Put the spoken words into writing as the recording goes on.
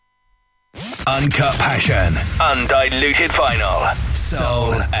Uncut passion. Undiluted vinyl.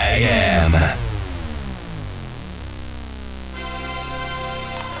 Soul AM.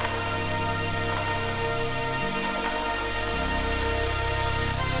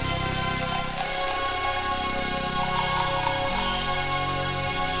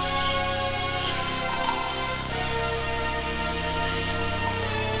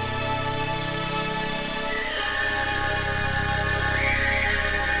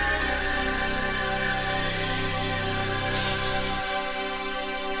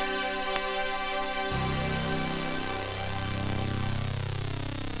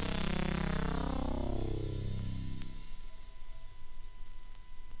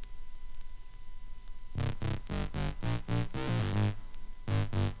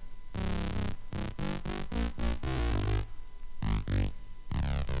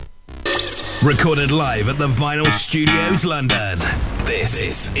 Recorded live at the Vinyl Studios, London.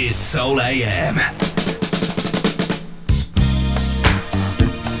 This is Soul AM.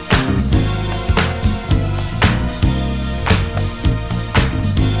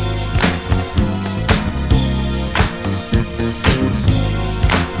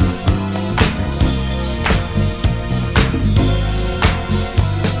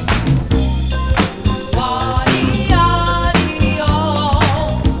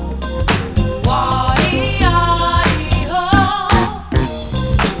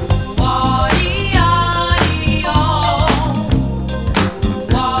 Warrior.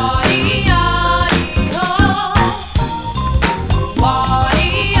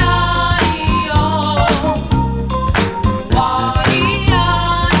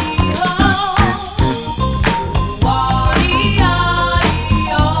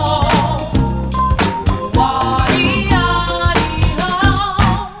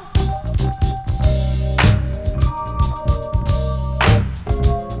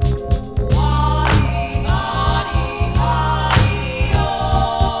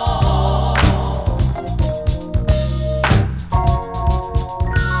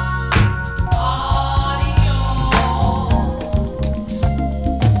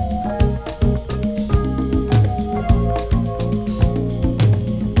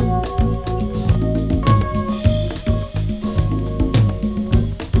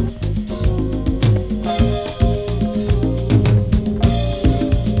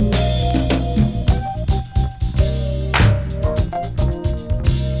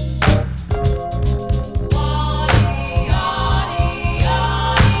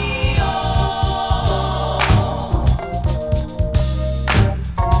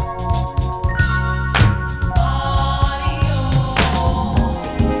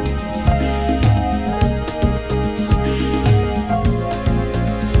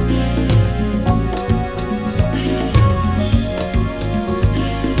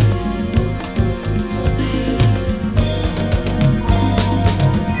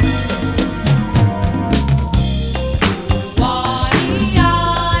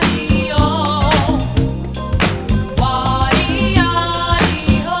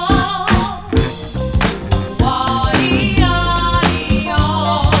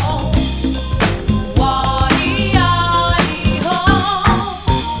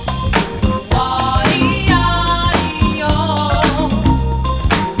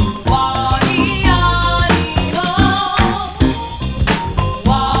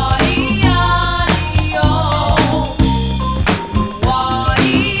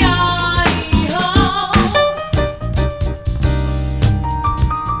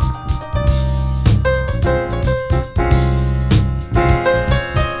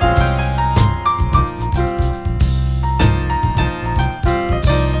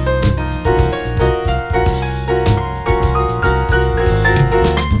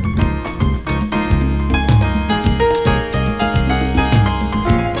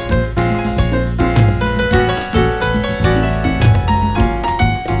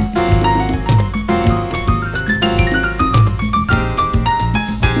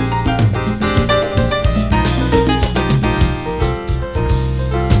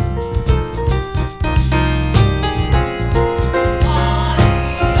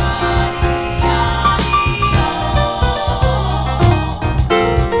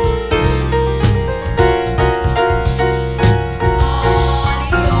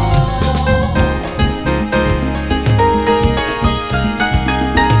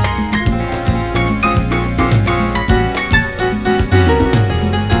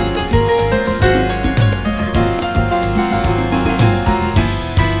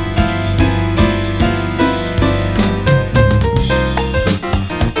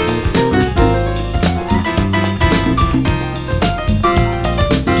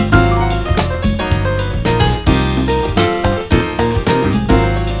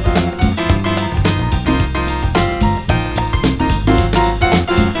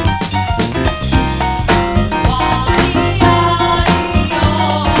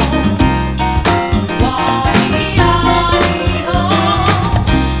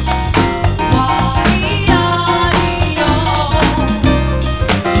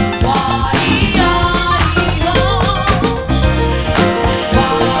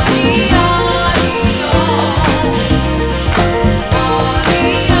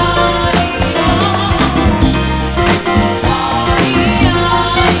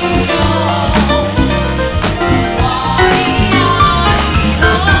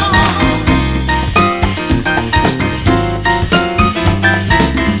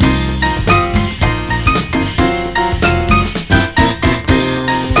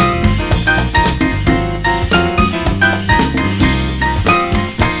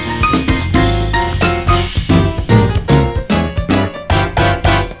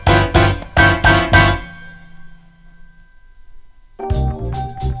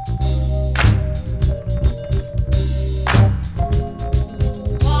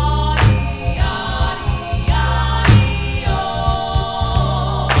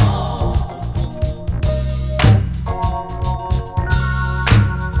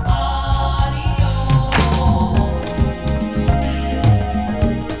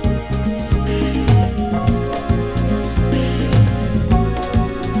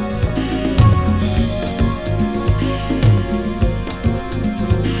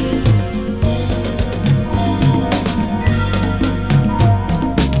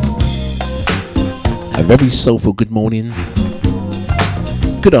 Very soulful good morning,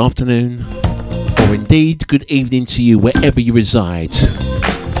 good afternoon, or indeed good evening to you wherever you reside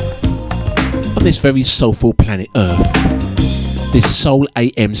on this very soulful planet Earth, this Soul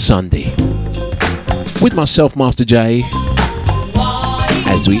AM Sunday, with myself, Master J,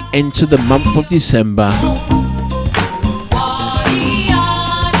 as we enter the month of December.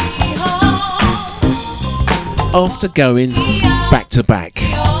 After going back to back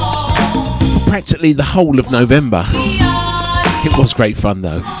practically the whole of November. It was great fun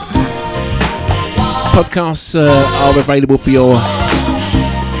though. Podcasts are available for your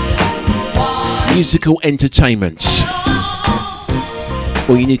musical entertainment.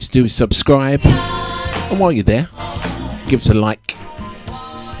 All you need to do is subscribe, and while you're there, give us a like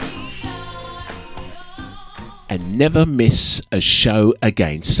and never miss a show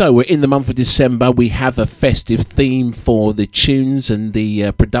again. So we're in the month of December. We have a festive theme for the tunes and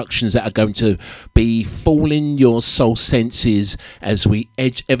the productions that are going to be fooling your soul senses as we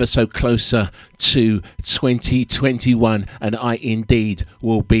edge ever so closer to 2021, and I indeed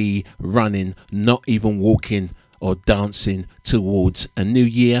will be running, not even walking or dancing towards a new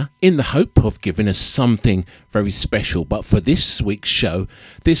year, in the hope of giving us something very special. But for this week's show,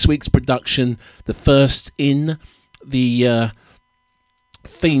 this week's production, the first in the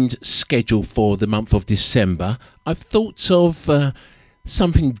themed schedule for the month of December, I've thought of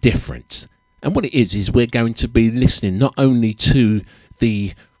something different. And what it is we're going to be listening not only to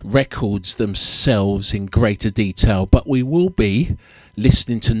the records themselves in greater detail, but we will be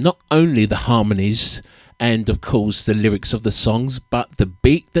listening to not only the harmonies and of course the lyrics of the songs, but the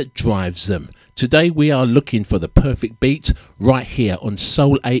beat that drives them. Today we are looking for the perfect beat right here on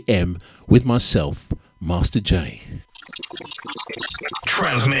Soul AM with myself, Master J.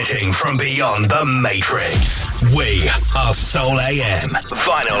 Transmitting from beyond the Matrix, we are Soul AM,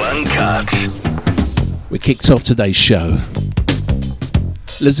 vinyl uncut. We kicked off today's show.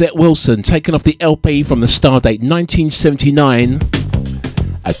 Lizette Wilson, taken off the LP from the Stardate 1979,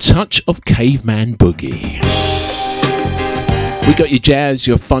 A Touch of Caveman Boogie. We got your jazz,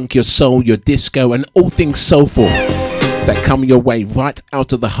 your funk, your soul, your disco, and all things soulful that come your way right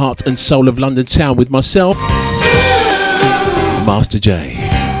out of the heart and soul of London town with myself, Master J.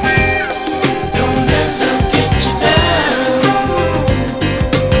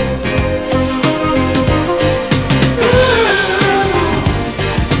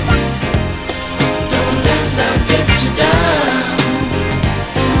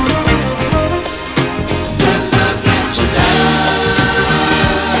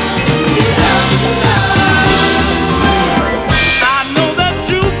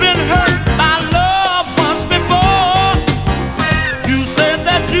 Said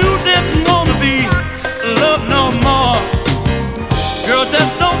that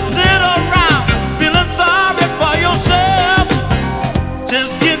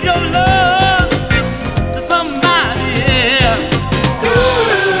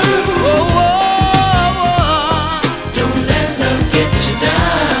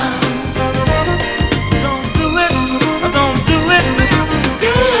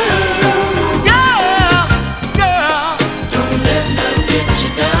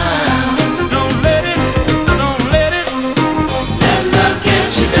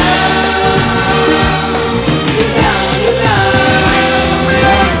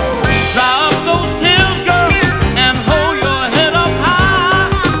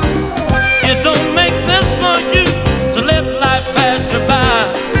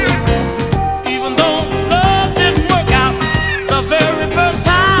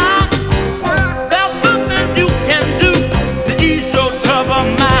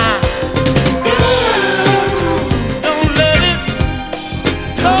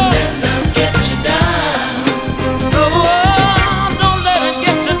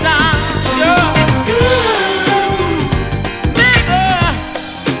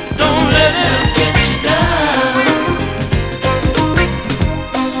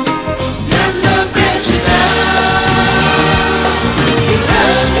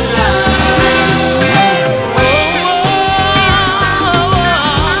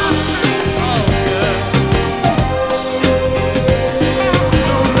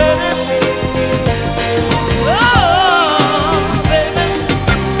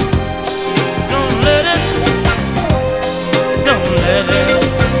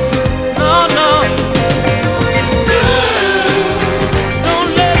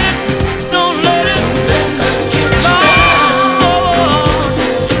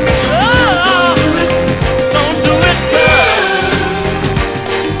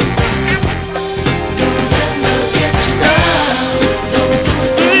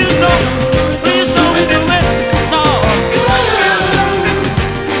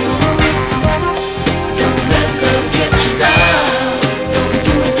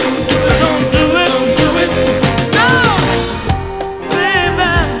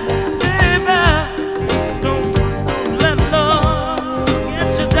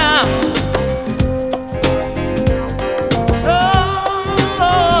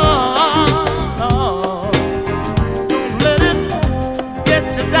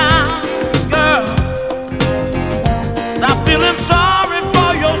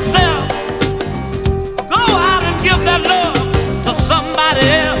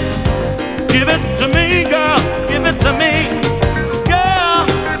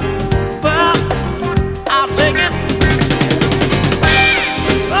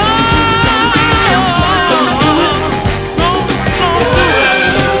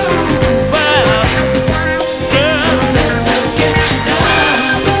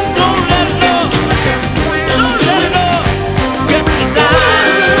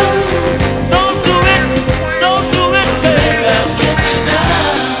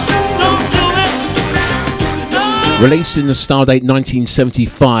Released in the Stardate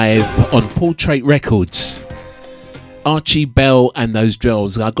 1975 on Portrait Records. Archie Bell and those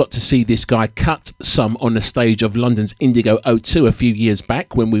Drills. I got to see this guy cut some on the stage of London's Indigo O2 a few years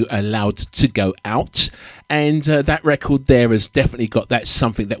back when we were allowed to go out. And that record there has definitely got that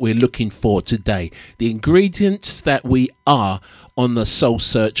something that we're looking for today. The ingredients that we are on the soul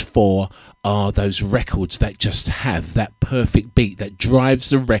search for are those records that just have that perfect beat that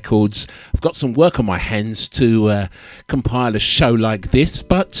drives the records. I've got some work on my hands to compile a show like this,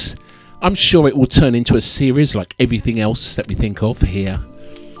 but I'm sure it will turn into a series like everything else that we think of here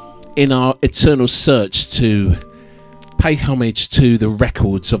in our eternal search to pay homage to the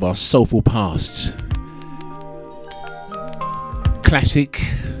records of our soulful past. Classic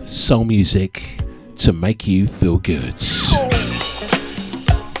soul music to make you feel good.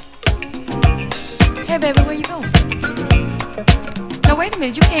 Hey baby, where you going? No, wait a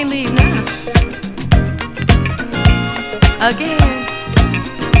minute, you can't leave now. Again.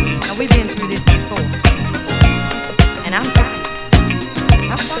 Now, we've been through this before. And I'm tired.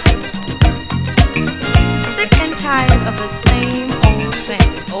 I'm tired. Sick and tired of the same old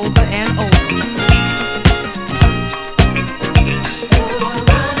thing over and over.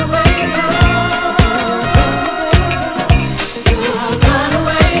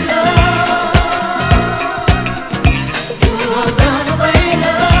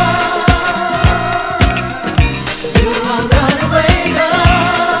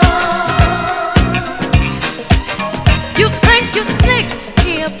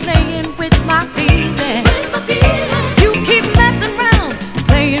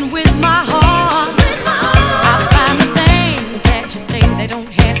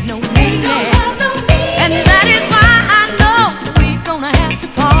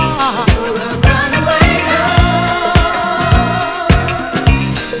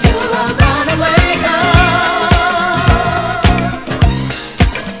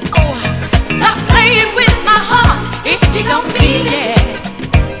 Don't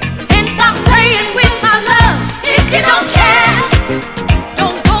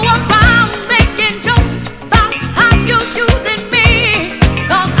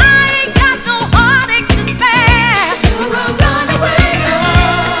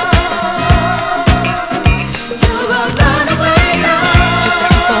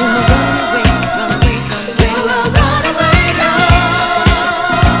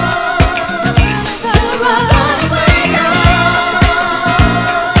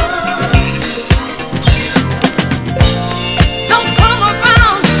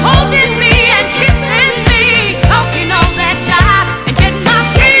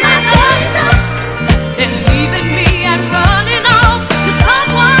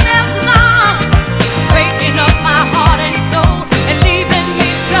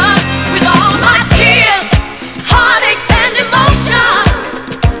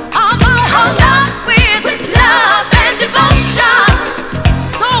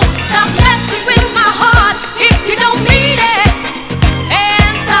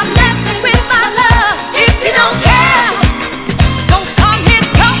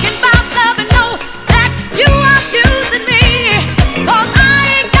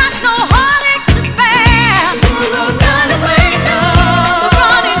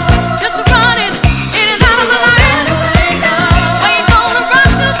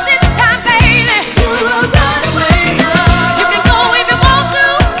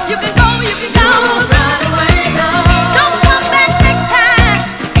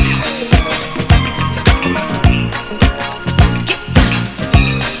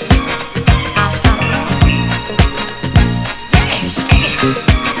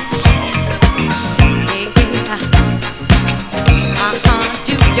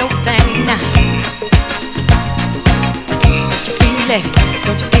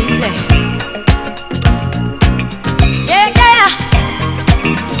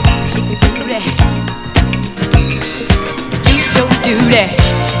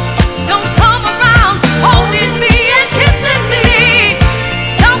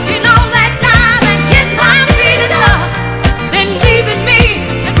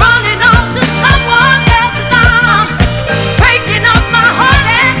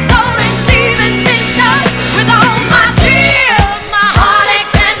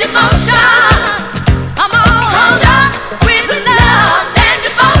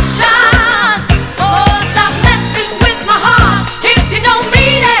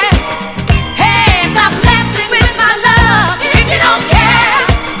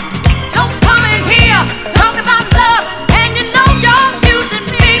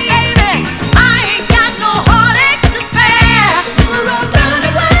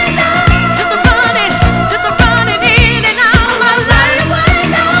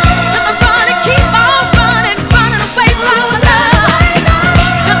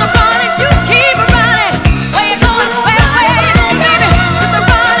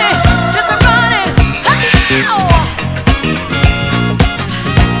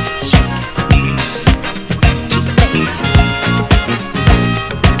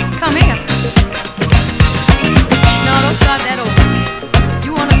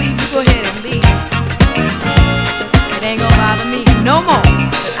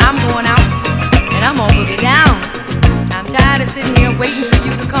 'cause I'm going out and I'm gonna boogie down. I'm tired of sitting here waiting for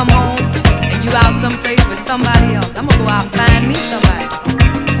you to come home and you out someplace with somebody else. I'm gonna go out and find me somebody.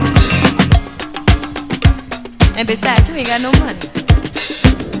 And besides, you ain't got no money.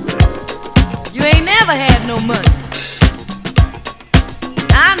 You ain't never had no money.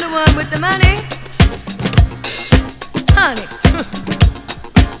 I'm the one with the money. Honey.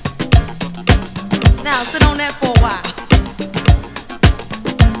 Now sit on that for a while.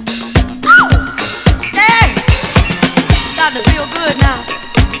 Oh! Hey! Starting to feel good now.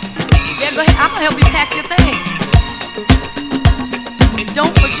 Yeah, go ahead. I'm gonna help you pack your things. And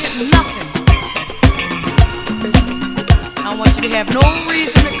don't forget nothing. I don't want you to have no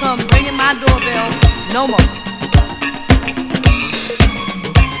reason to come ringing my doorbell no more.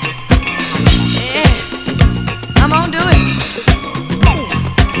 Yeah, I'm gonna do it. Ooh.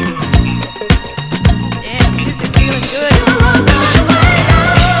 Yeah, this is feeling good. Run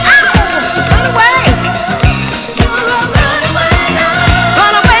away! Run away!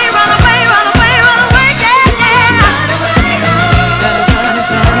 Run away, run away, run away, run away, yeah, yeah. Run it,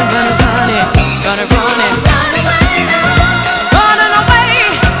 run it, run it, run it, run it, run it.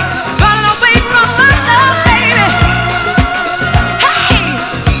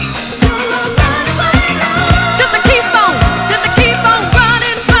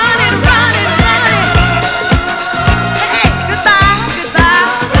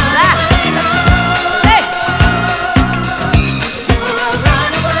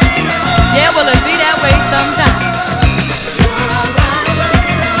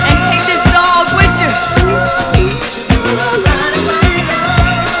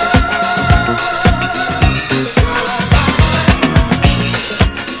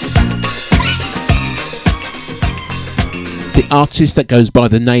 Artist that goes by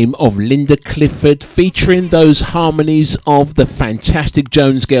the name of Linda Clifford, featuring those harmonies of the fantastic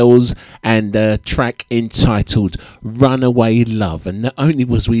Jones Girls and a track entitled Runaway Love. And not only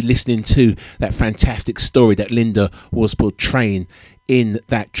was we listening to that fantastic story that Linda was portraying in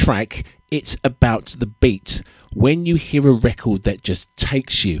that track, it's about the beat. When you hear a record that just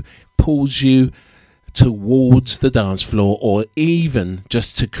takes you, pulls you towards the dance floor, or even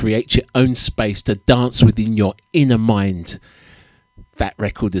just to create your own space to dance within your inner mind, that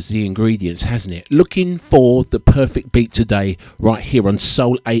record is the ingredients, hasn't it? Looking for the perfect beat today, right here on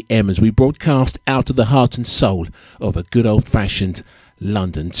Soul AM, as we broadcast out of the heart and soul of a good old-fashioned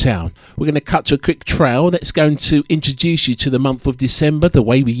London town. We're going to cut to a quick trail that's going to introduce you to the month of December the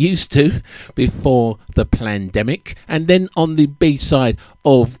way we used to before the pandemic, and then on the B side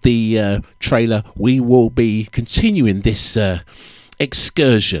of the trailer we will be continuing this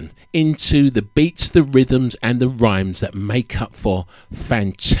excursion into the beats, the rhythms and the rhymes that make up for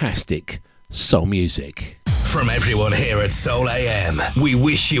fantastic soul music. From everyone here at Soul AM, we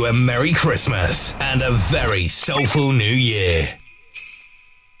wish you a Merry Christmas and a very soulful New Year.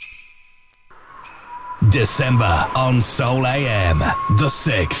 December on Soul AM. The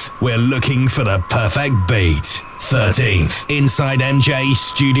 6th, we're looking for the perfect beat. 13th, Inside MJ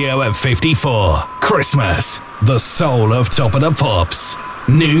Studio at 54. Christmas, the soul of Top of the Pops.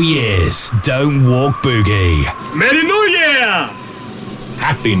 New Year's, Don't Walk Boogie. Merry New Year!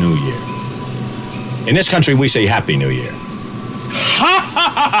 Happy New Year. In this country, we say Happy New Year.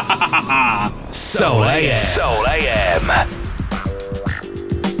 Soul AM. Soul AM.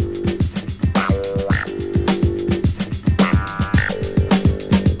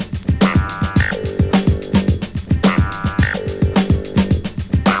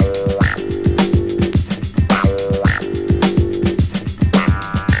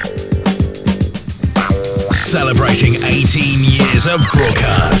 Celebrating 18 years of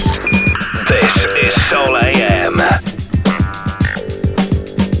broadcast. This is Soul AM.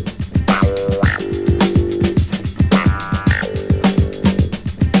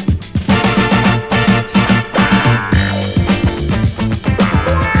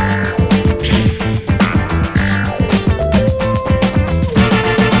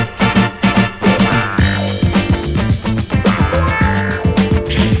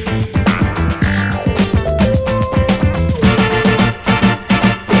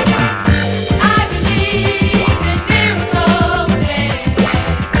 I believe in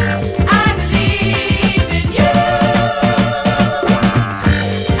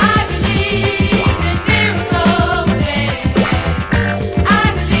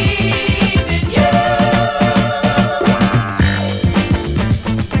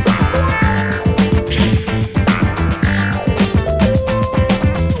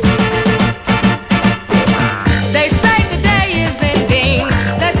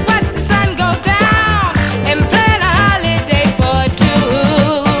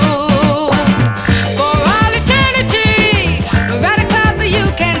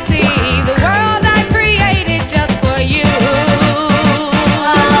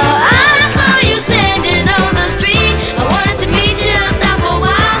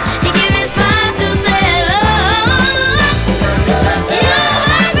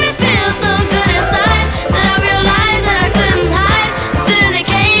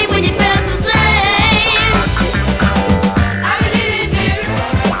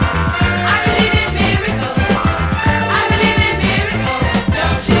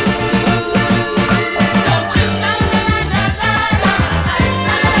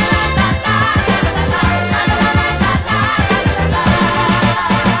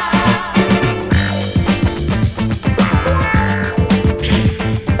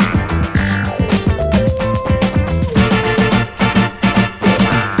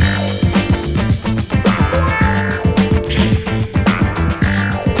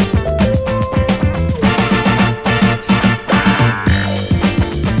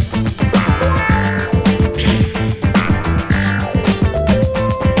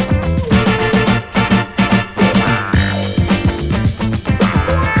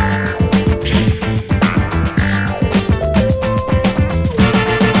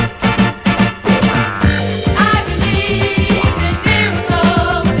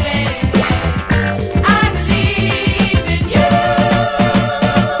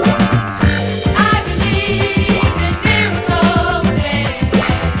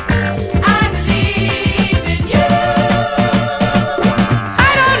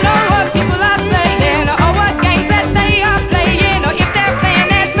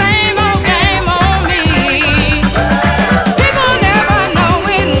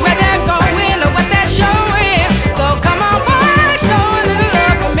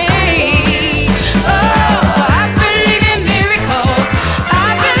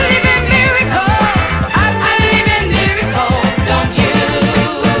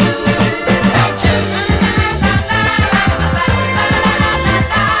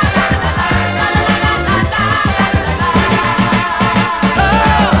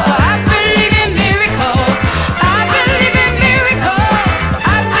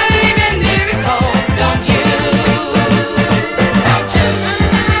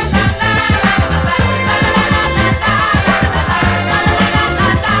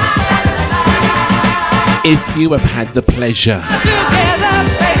If you have had the pleasure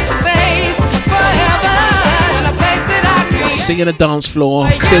of singing a dance floor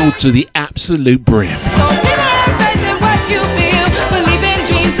filled to the absolute brim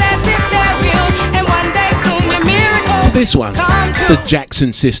to this one, the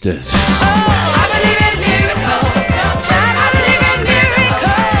Jackson Sisters.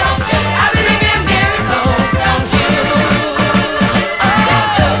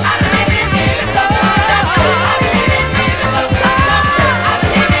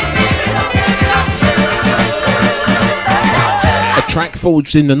 Track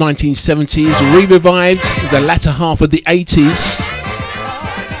forged in the 1970s, re-revived the latter half of the 80s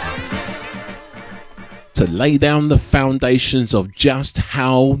to lay down the foundations of just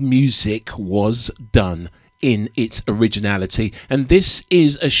how music was done in its originality. And this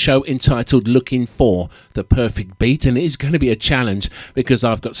is a show entitled Looking for the Perfect Beat, and it is going to be a challenge because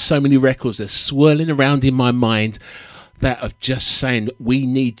I've got so many records that are swirling around in my mind that of just saying we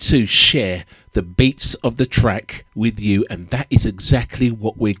need to share the beats of the track with you, and that is exactly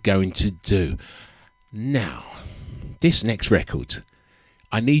what we're going to do. Now, this next record,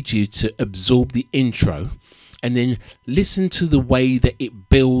 I need you to absorb the intro and then listen to the way that it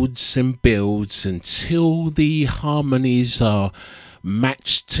builds and builds until the harmonies are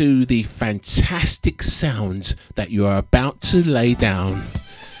matched to the fantastic sounds that you are about to lay down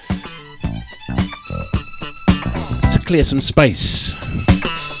to clear some space.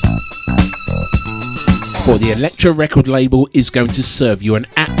 For the Elektra record label is going to serve you an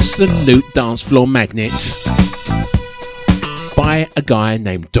absolute dance floor magnet by a guy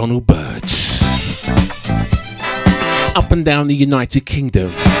named Donald Byrd. Up and down the United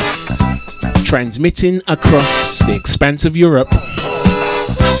Kingdom, transmitting across the expanse of Europe,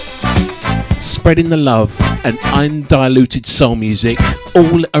 spreading the love and undiluted soul music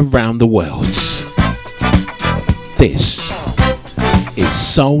all around the world. This is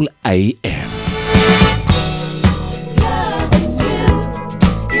Soul AM.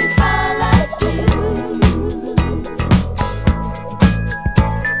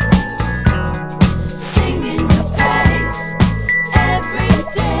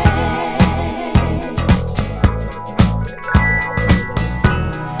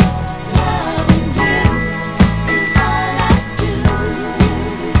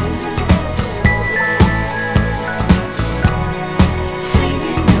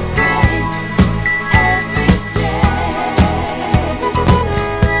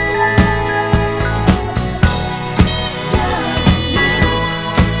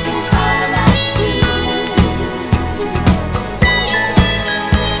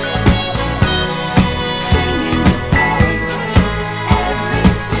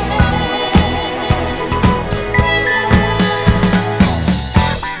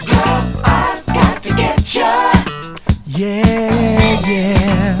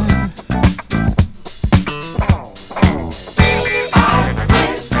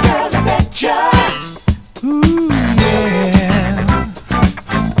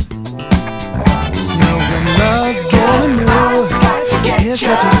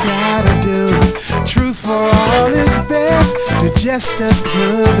 Just us to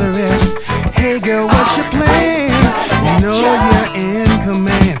the rest. Hey girl, what's your plan? You know you're in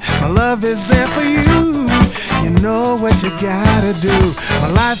command. My love is there for you. You know what you gotta do. My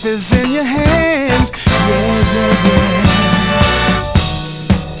life is in your hands. Yeah, yeah, yeah.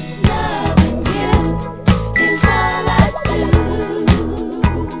 Loving you is all I do.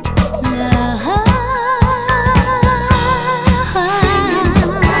 Singing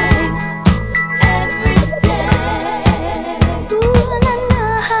your praise every day.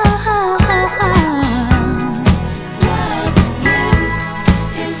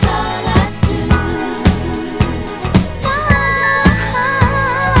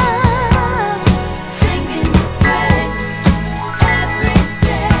 Singing your praise.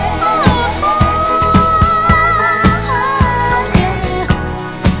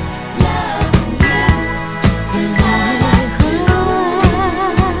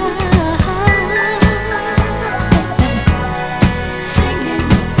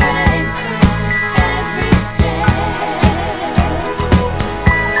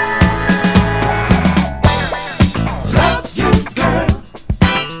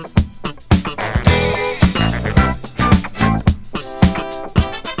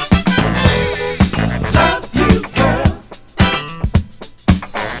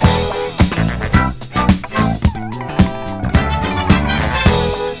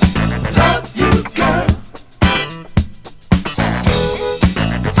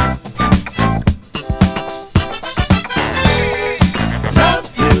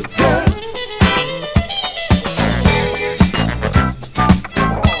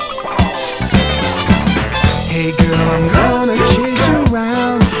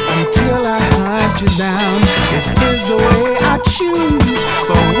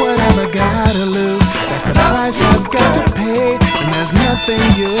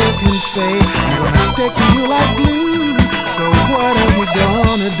 anything you can say. I'm gonna stick to you like glue. So what are we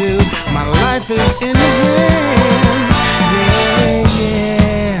gonna do? My life is in your hands. Yeah,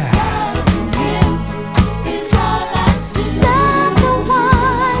 yeah.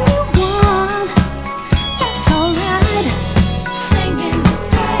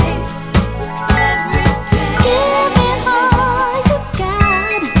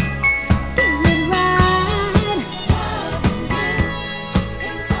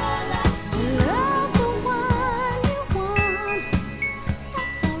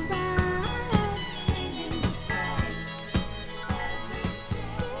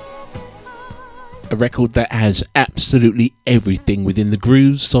 A record that has absolutely everything within the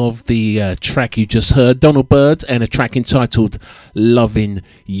grooves of the track you just heard, Donald Byrd, and a track entitled Loving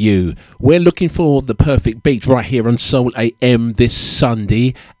You. We're looking for the perfect beat right here on Soul AM this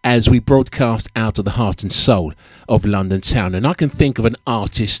Sunday as we broadcast out of the heart and soul of London town. And I can think of an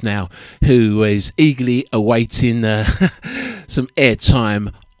artist now who is eagerly awaiting some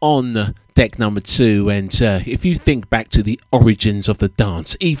airtime on deck number 2, and if you think back to the origins of the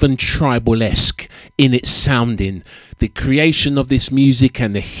dance, even tribal-esque in its sounding, the creation of this music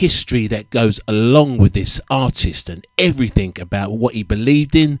and the history that goes along with this artist and everything about what he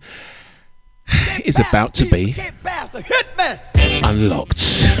believed in is about to be unlocked.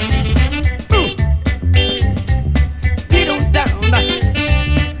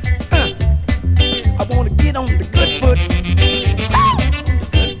 I want to get on the good foot.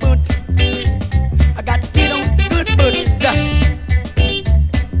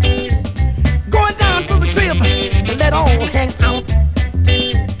 Going down to the crib and let all hang out.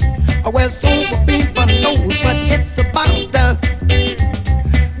 Well, sober people knows what it's about.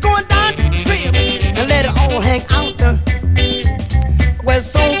 Going down to the crib and let it all hang out. Well,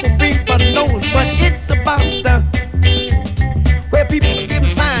 sober people knows what it's about. Where people give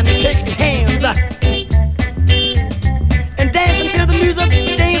sign and shaking hands and dancing to the music,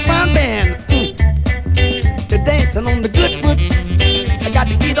 James Brown band. They're dancing on the good foot. I got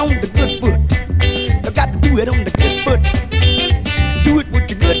to get on the good foot. I got to do it on the good foot. Do it with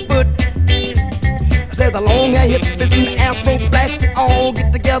your good foot. I said the long hair hippies and the afro blacks, they all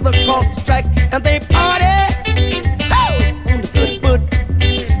get together across the tracks and they party on the good foot.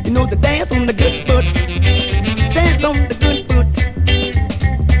 You know, they dance on the good foot. Dance on the good foot.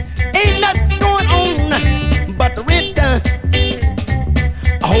 Ain't nothing going on but the rent.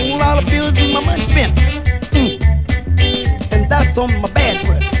 A whole lot of bills and my money spent. And that's on my bad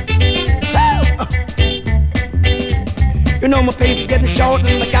foot. You know my face is getting short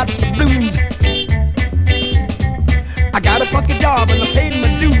and I got the blues. I got a funky job and I paid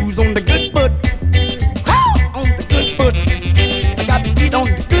my dues on the good foot. On the good foot. I got to get on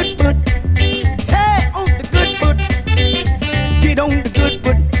the good foot. Hey, on the good foot. Get on the good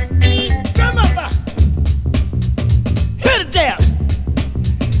foot. Grandmother, hit it down.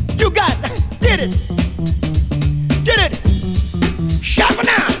 You got it. Did it. Get it. Shop it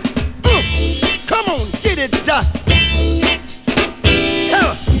now. Come on, get it.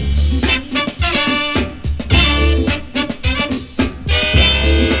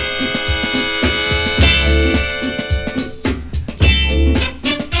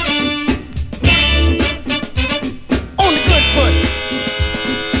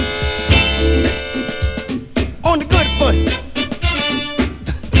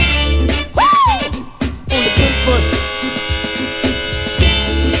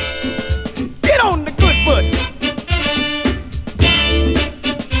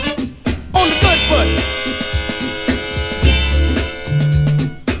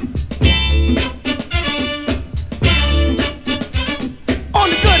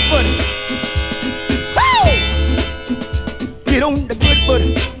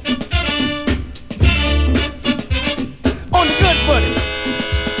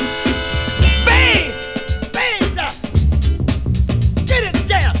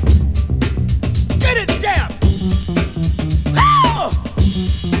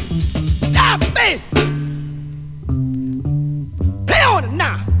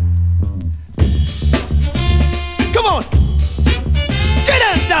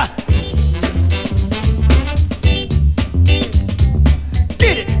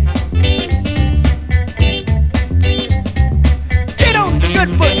 Get it.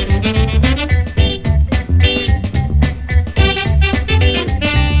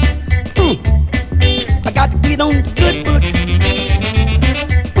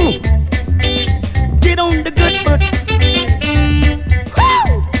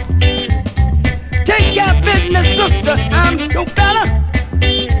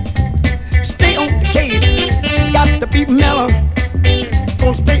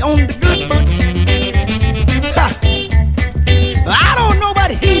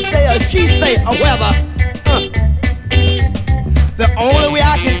 way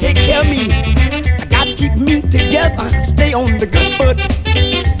I can take care of me. I got to keep me together. Stay on the good foot.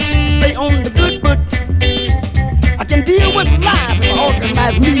 Stay on the good foot. I can deal with life if I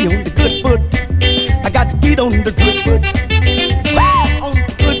organize me on the good foot. I got to get on the good foot. On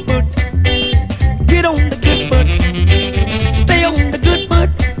the good foot. Get on the good foot. Stay on the good foot.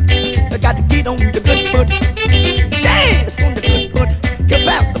 I got to get on the good foot. Dance on the good foot. Get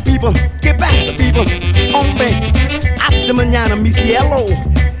back to people. Get back to people. Hombre, hasta mañana, mi cielo.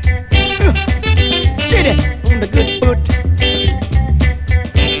 Get it on the good foot.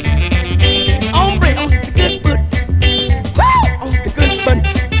 Hombre, on the good foot. Woo! On the good foot.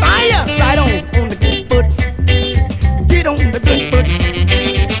 Fire! Right on the good foot. Get on the good foot.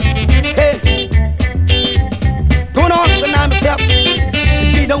 Hey. Going on tonight myself.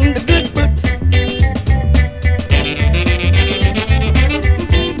 Get on the good foot.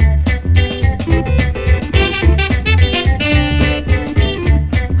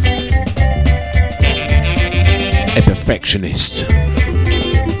 A perfectionist.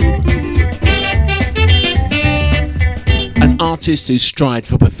 An artist who strives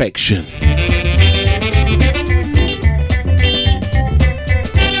for perfection.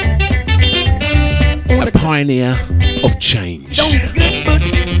 A pioneer of change. On the good foot.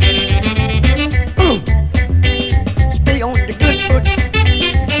 Stay on the good foot.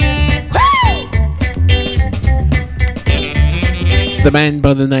 Woo! The man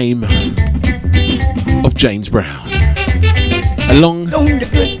by the name of James Brown. Along On the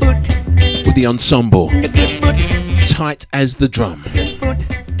good foot. with the ensemble, The good foot. tight as the drum, Good foot.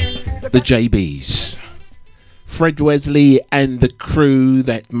 the JBs. Fred Wesley and the crew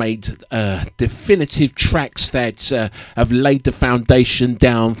that made definitive tracks that have laid the foundation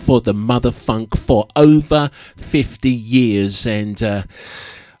down for the mother funk for over 50 years. And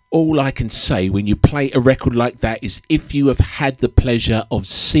all I can say when you play a record like that is if you have had the pleasure of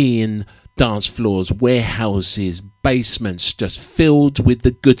seeing dance floors, warehouses, basements just filled with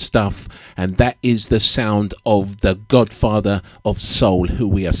the good stuff, and that is the sound of the godfather of soul, who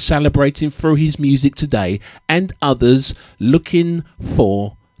we are celebrating through his music today, and others looking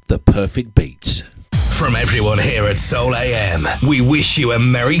for the perfect beat. From everyone here at Soul AM, we wish you a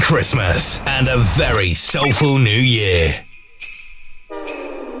Merry Christmas and a very soulful New Year.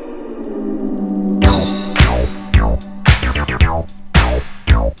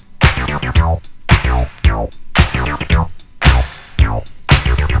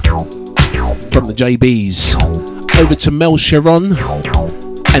 From the JBs over to Mel Sharon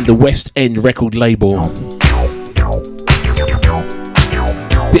and the West End record label.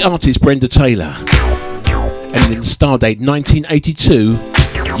 The artist Brenda Taylor, and in Stardate 1982,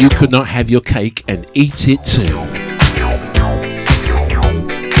 You Could Not Have Your Cake and Eat It Too.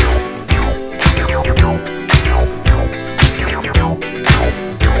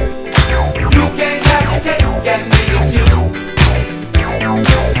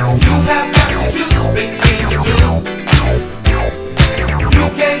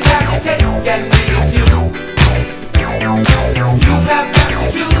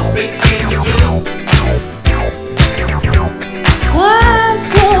 I'm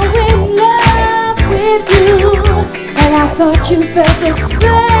so in love with you, and I thought you felt the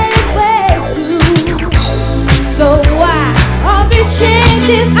same way too. So why all these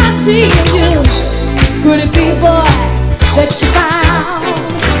changes I'm seeing you? Could it be, boy, that you found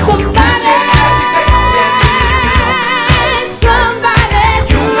somebody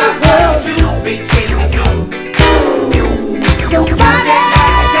who will choose between the two? Somebody.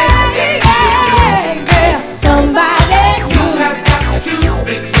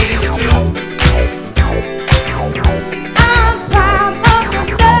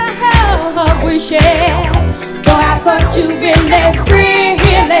 Boy, I thought you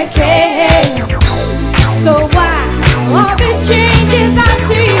really cared. So why all these changes I see?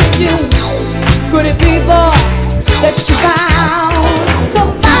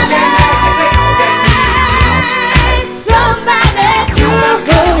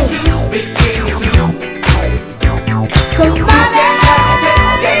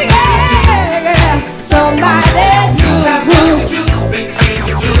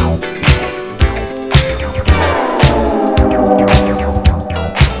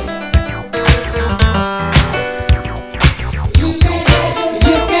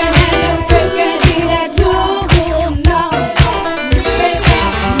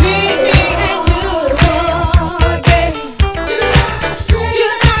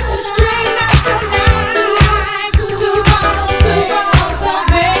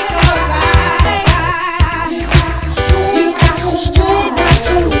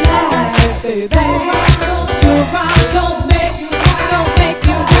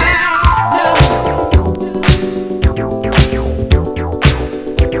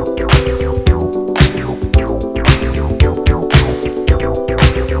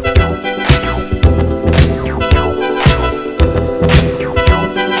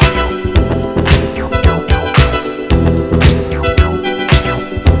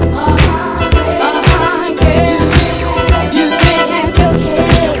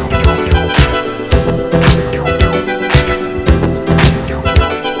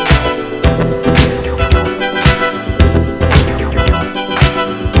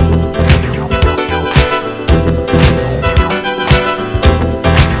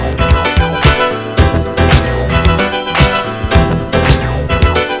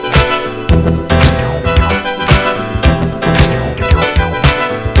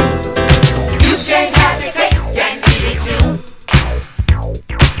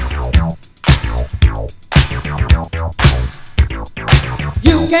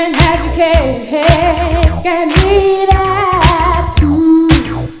 can have your cake and eat it too.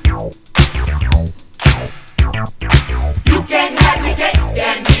 You can have your cake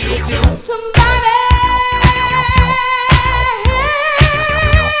and eat it too. Somebody.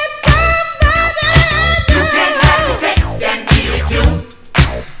 You can have your cake and eat it too.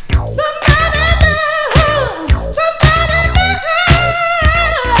 Somebody do. Somebody do.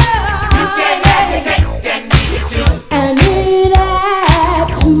 You can have your cake and eat it too. And eat it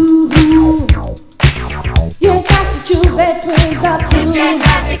too. You got to choose between the two. You can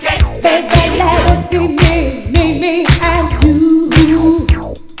have your cake. Baby, let it be me and you.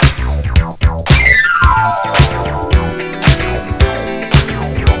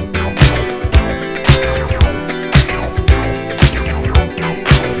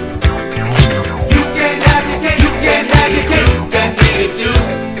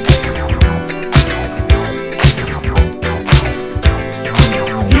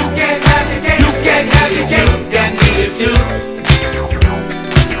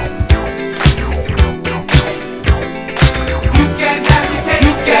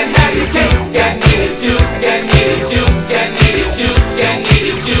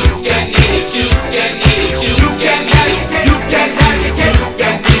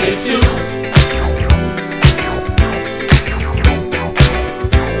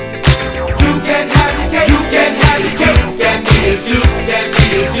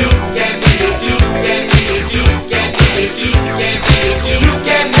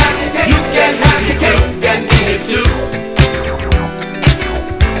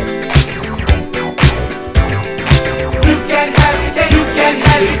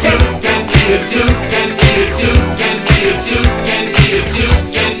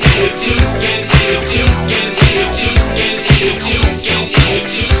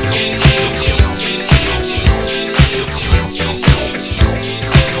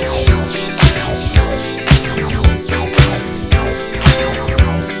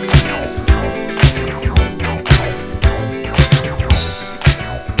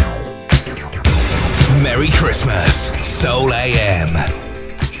 Merry Christmas, Soul AM.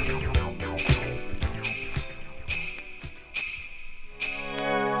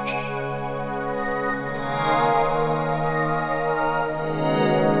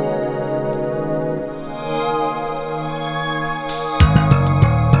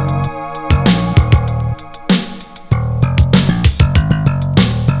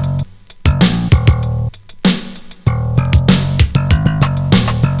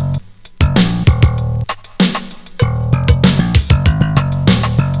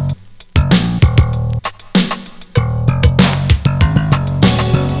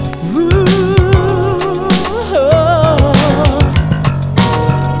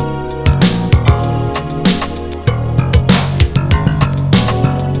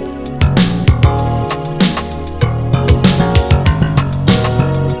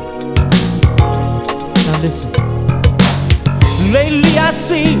 Lately I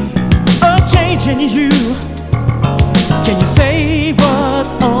see a change in you. Can you say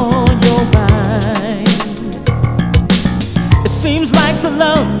what's on your mind? It seems like the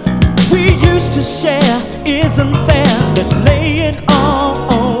love we used to share isn't there. That's laying all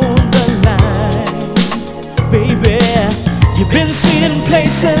on the line. Baby, you've been seen in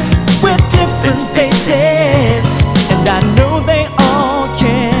places with different faces, and I know they all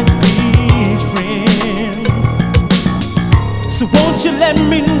can be friends. So won't you let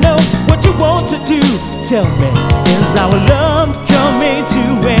me know what you want to do? Tell me, is our love coming to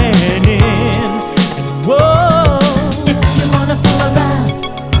an end? And whoa, if you wanna fool around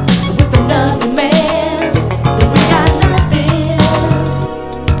with another man, then we got nothing,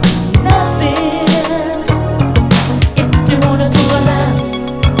 nothing. If you wanna fool around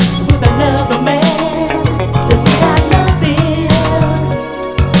with another man, then we got nothing,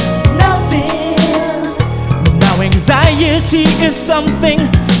 nothing. Now anxiety is something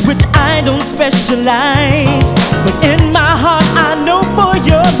which I don't specialize, but in my heart I know for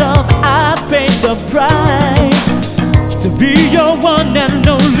your love I pay the price. To be your one and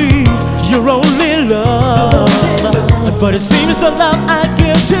only, your only love. But it seems the love I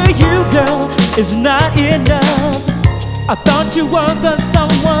give to you, girl, is not enough. I thought you were the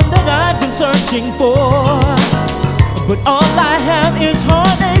someone that I've been searching for, but all I have is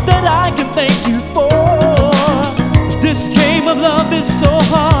heartache that I can thank you for. This game of love is so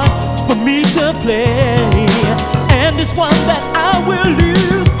hard for me to play, and it's one that I will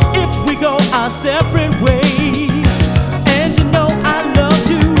lose if we go our separate ways. And you know I loved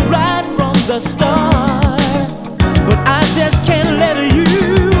you right from the start, but I just can't let you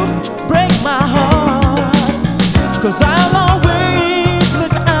break my heart, 'cause I'll always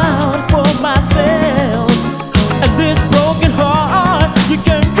look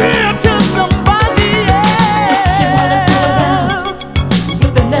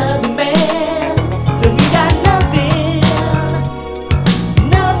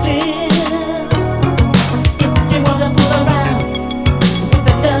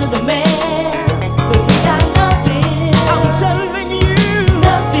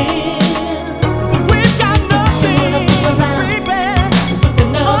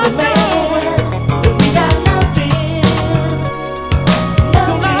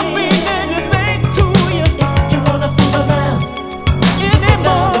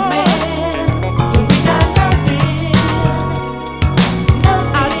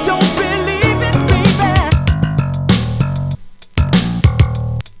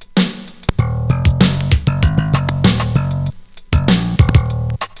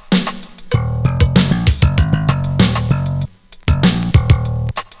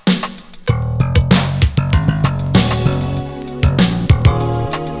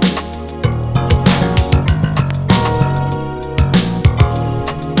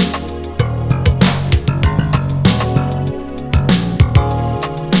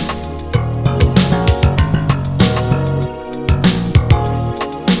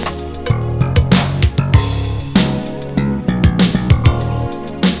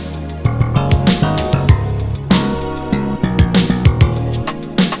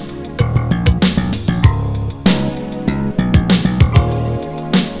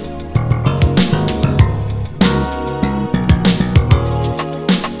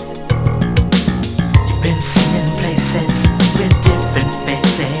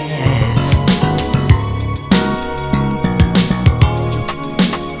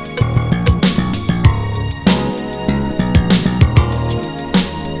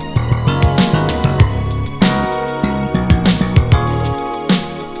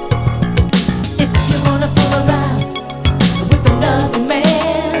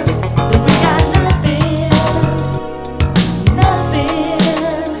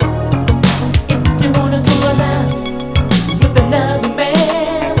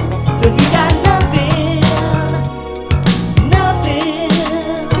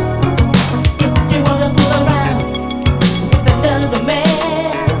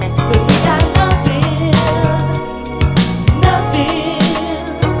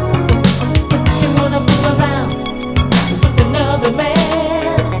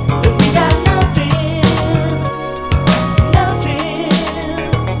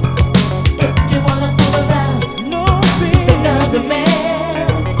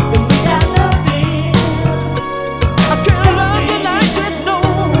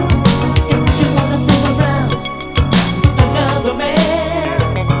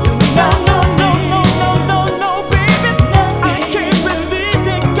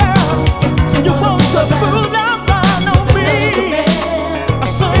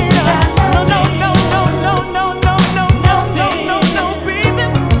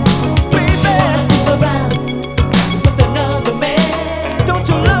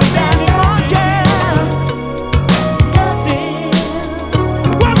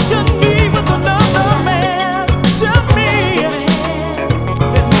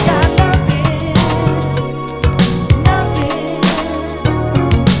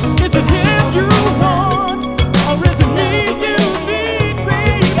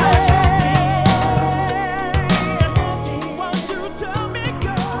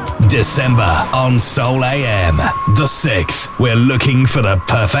December on Soul AM. The 6th, we're looking for the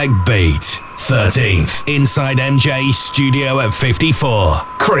perfect beat. 13th, Inside NJ Studio at 54.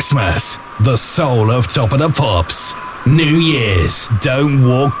 Christmas, the soul of Top of the Pops. New Year's, Don't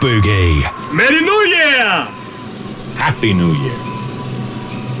Walk Boogie. Merry New Year! Happy New Year.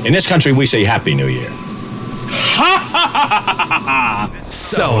 In this country, we say Happy New Year.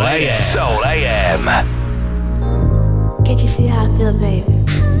 Soul AM. Soul AM. Can't you see how I feel, baby?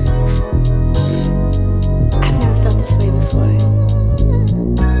 I've never felt this way before. I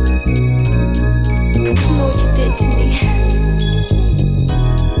don't know what you did to me.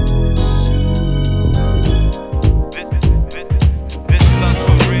 This love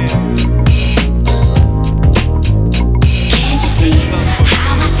for real. Can't you see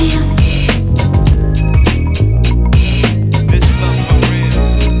how I feel? This love for real.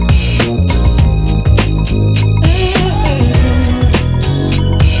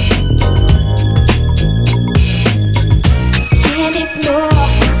 Can't ignore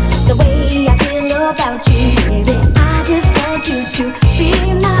the way I feel about you, baby. I just want you to be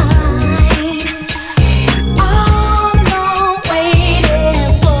mine. All alone,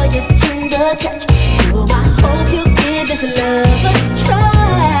 waiting for your tender touch. So I hope you give this love a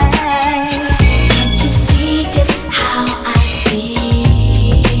try. Can't you see just how I feel?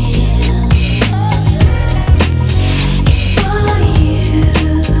 It's for you.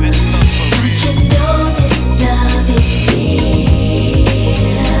 Don't you know this love is real?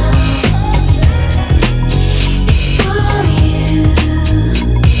 It's for you.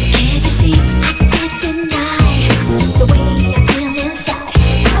 Can't you see I can't deny the way I feel inside?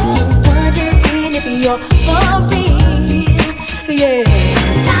 I can wondering if you're for real. Yeah.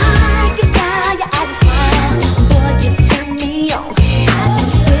 Like your style, your eyes are smile. Boy, you turn me on. I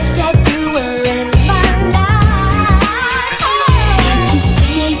just wish that you were in my life. Can't you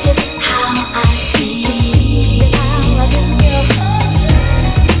see just how I feel?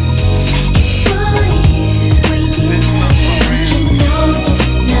 It's for you. It's for you. Don't you know this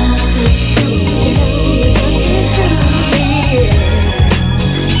love is real?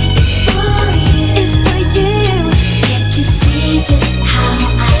 It's for you. It's for you. Can't you see just how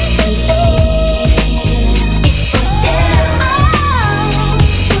I feel? It's for you. It's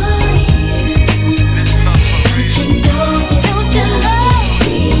for you. Don't you know this love is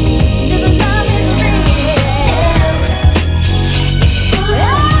real? It's for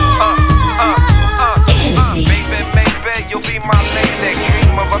you. Can't you see? Baby, you'll be my lady.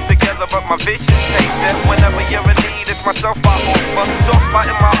 Dream of us together, but my vision stays that whenever you're in need, it's myself I offer. Soft spot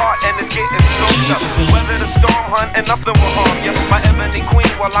in my heart, and it's getting softer. Weather the storm, hun, and nothing will harm you. My ebony queen,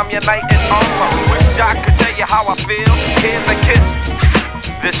 while I'm your knight in armor. Wish I could tell you how I feel. Here's a kiss.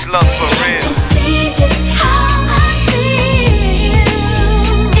 This love for real. Can't you see just how I feel?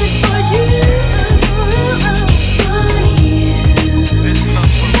 It's for you. It's for you. This love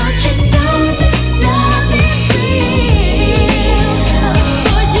for Don't you know this love is real? It's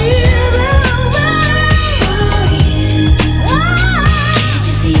for you. Can't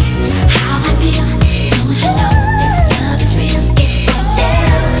you see how I feel? Don't you know this love is real? It's for you.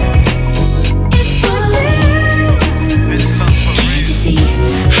 It's for you. This love for real. Can't you see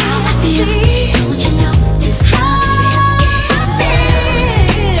how I feel? Don't you know this love is real? It's for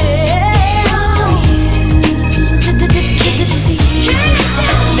you. Can't you see how I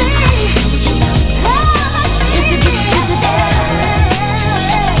feel? Don't you know this love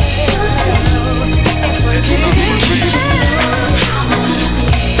is real? Can't you see how I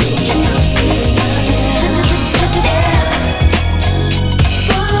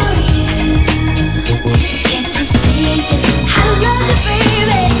Can't you see just how I love you,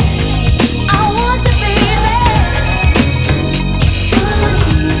 baby? I want you, baby. It's for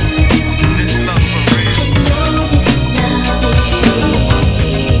you. This love for real. You know this love is real. It's for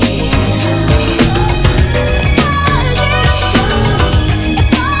you.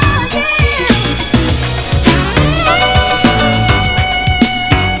 Can't you see?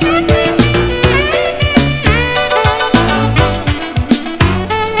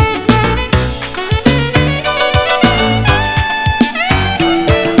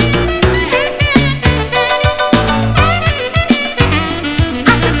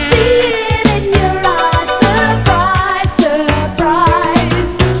 I can see it in your eyes, surprise,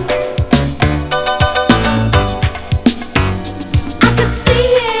 surprise. I can see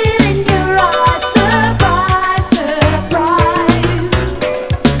it in your eyes, surprise, surprise.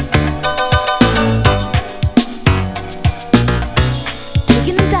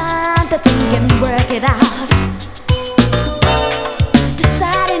 Taking time to think and work it out,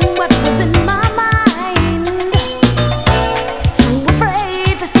 deciding what was in my mind. So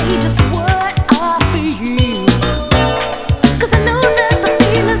afraid to say just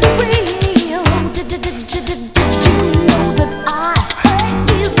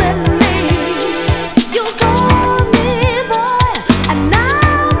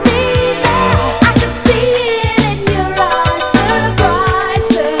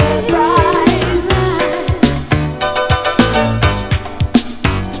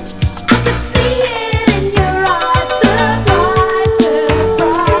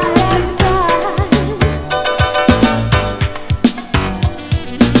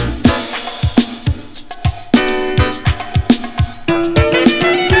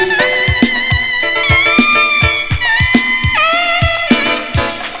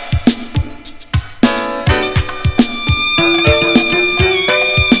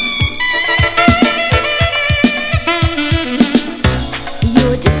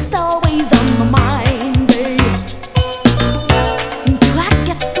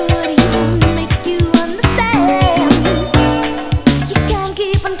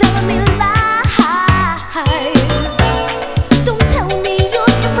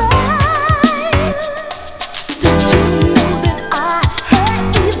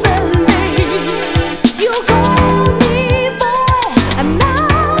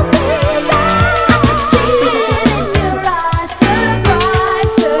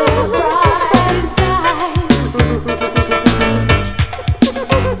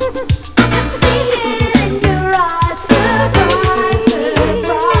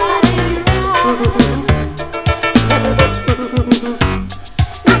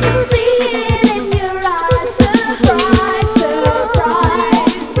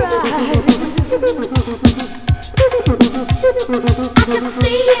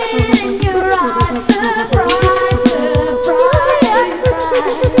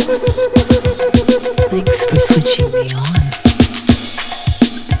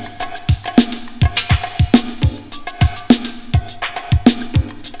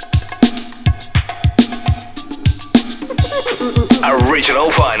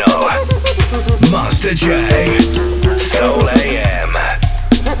Original vinyl. Master J. Soul AM.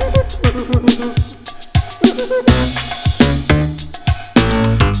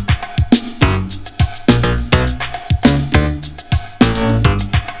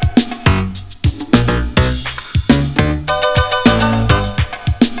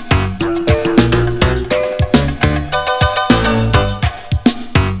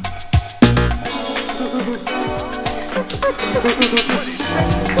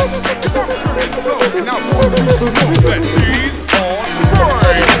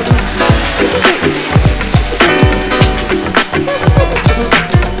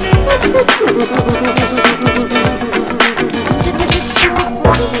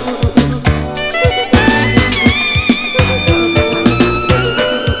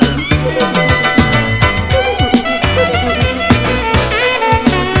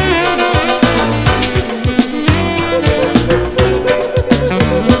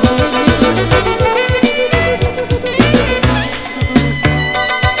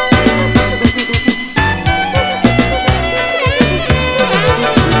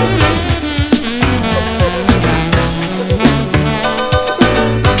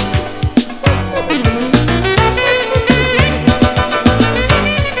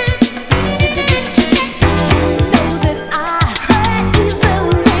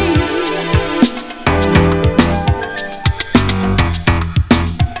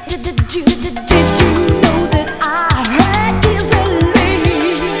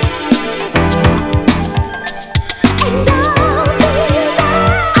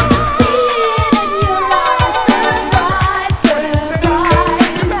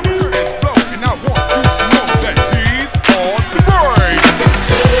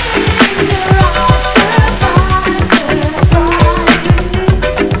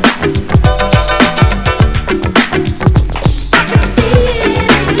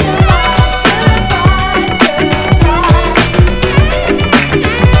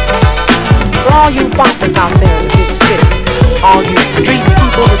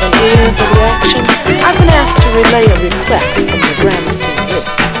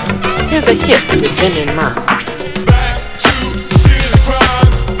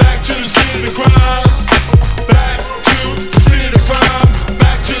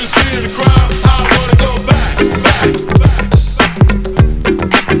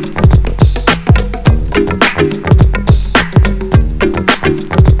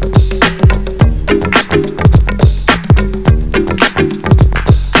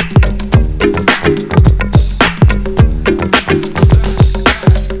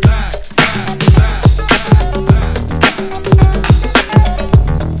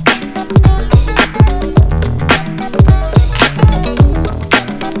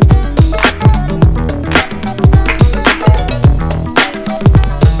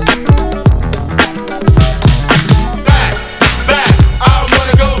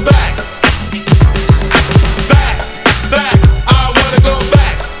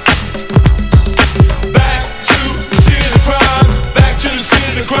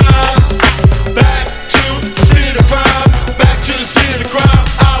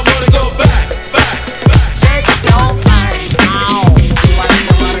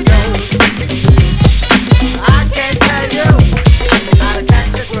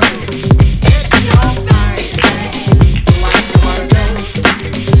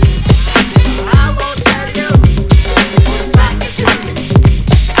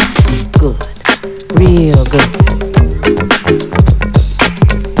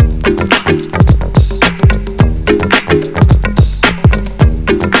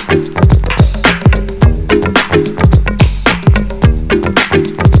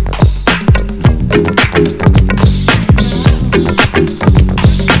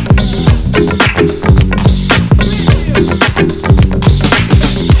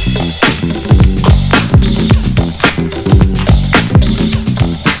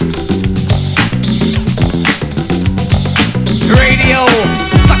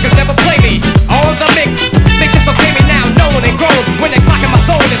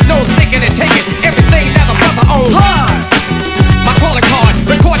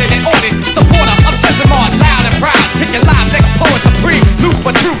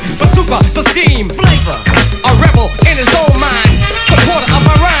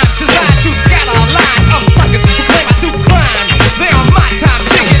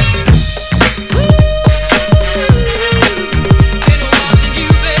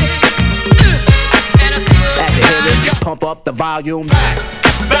 volume. Back,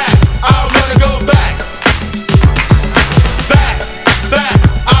 I wanna go back. Back,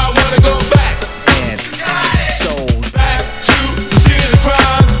 I wanna go back. Dance, soul. Back to the scene of the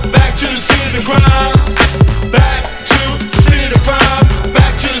crime. Back to the scene of the crime. Back to the scene of the crime.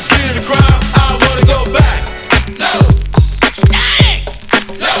 Back to the scene of the crime. I wanna go back. No. Static.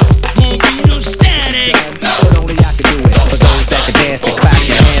 No. Won't be no static. No. But only I can do it. For those that can dance and clap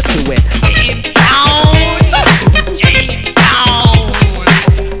your hands to it.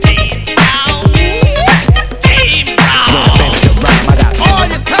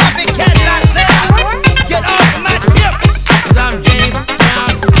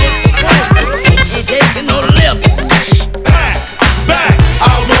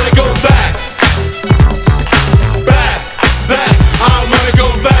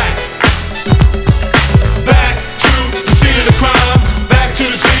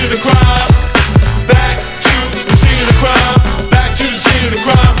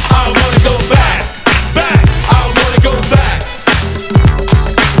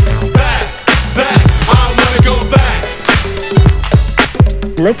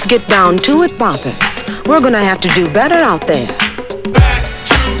 Let's get down to it, Poppins. We're gonna have to do better out there. Back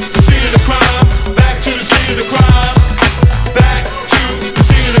to the scene of the crime. Back to the scene of the crime. Back to the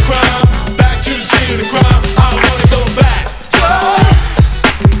scene of the crime. Back to the scene of the crime. I wanna go back. Joy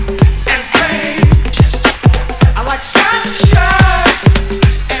and pain. I like sunshine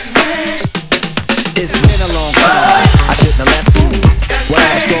and rain. It's been a long time. I shouldn't have left you. What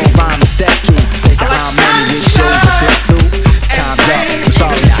else strong rhyme to step to? Think of how many weeks shows I slept through. Time's up. I'm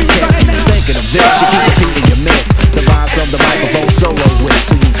sorry I kept you thinking of this. You keep repeating your miss. The rhyme from the microphone solo with.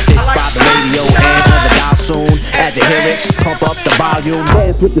 So you sit by the radio and on the dial soon. As you hear it, pump up the volume.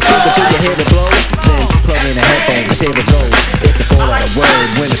 Dance with the speaker till you hear it blow. Then plug in a headphone, cause here it goes. It's a four-letter word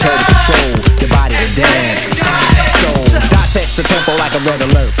when it's heard to control your body to dance. So, dot text a tempo like a red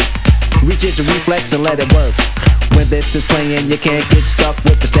alert. Reach your reflex and let it work. When this is playing, you can't get stuck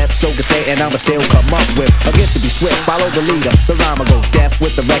with the steps. So can say, and I'ma still come up with a gift to be swift. Follow the leader, the rhyme go deaf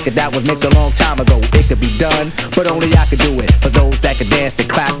with the record that was mixed a long time ago. It could be done, but only I could do it. For those that can dance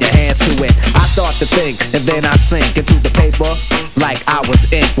and clap your hands to it. I start to think, and then I sink into the paper like I was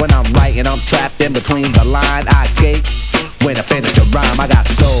ink. When I'm writing, I'm trapped in between the line. I escape when I finish the rhyme. I got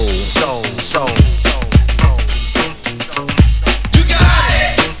soul.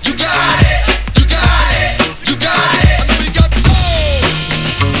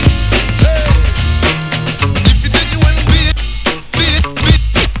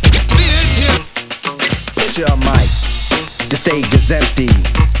 Your mic, the stage is empty.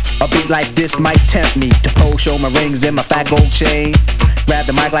 A beat like this might tempt me to pose, show my rings and my fat gold chain. Grab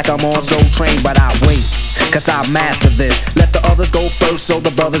the mic like I'm on Soul Train, but I wait, cause I master this. Let the others go first so the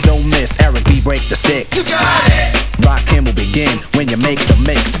brothers don't miss. Eric B, break the sticks. You got it. Rakim will begin when you make the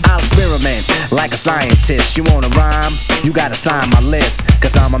mix. I'll experiment like a scientist. You wanna rhyme? You gotta sign my list.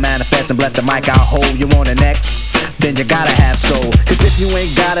 Cause I'm a manifest and bless the mic I'll hold. You want an X? Then you gotta have soul. Cause if you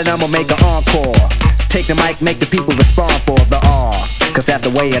ain't got it, I'ma make an encore. Take the mic, make the people respond for the R. Cause that's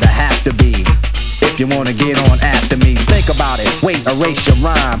the way it'll have to be. If you wanna get on after me, think about it. Wait, erase your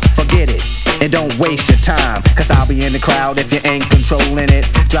rhyme, forget it. And don't waste your time. Cause I'll be in the crowd if you ain't controlling it.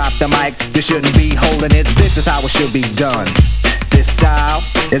 Drop the mic, you shouldn't be holding it. This is how it should be done. This style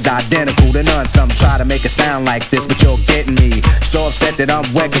is identical to none. Some try to make it sound like this, but you're getting me. So upset that I'm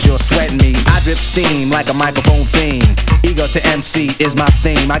wet cause you're sweating me. I drip steam like a microphone theme. Ego to MC is my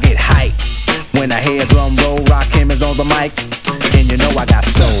theme. I get hype when I hear drum roll. Rakim is on the mic, and you know I got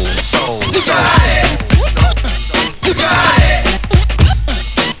soul. You got it. You got it.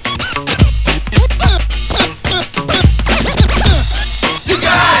 You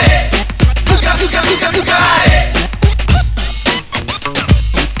got it. You got it.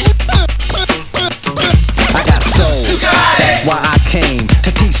 I got soul. That's why I came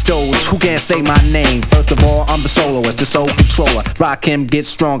to teach those who can't say my name. First of all, I'm the soloist, the soul controller. Rakim gets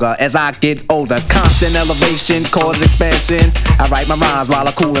stronger as I get older. Constant elevation, cause expansion. I write my rhymes while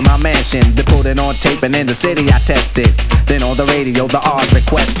I cool in my mansion. They put it on tape and in the city I test it. Then on the radio, the R's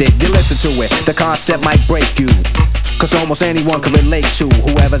requested. You listen to it, the concept might break you. Cause almost anyone can relate to.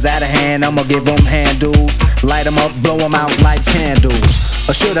 Whoever's out of hand, I'ma give them handles. Light them up, blow them out like candles.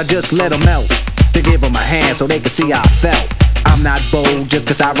 Or should I just let them melt? To give them a hand so they can see how I felt. I'm not bold just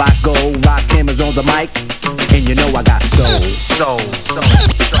cause I rock gold. Rakim is on the mic, and you know I got soul.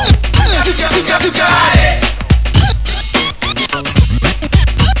 You got it. You got it.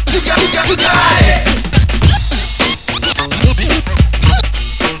 You got it. You got it.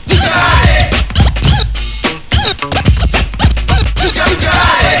 You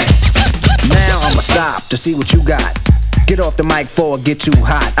got it. Now I'ma stop to see what you got. Get off the mic before it get too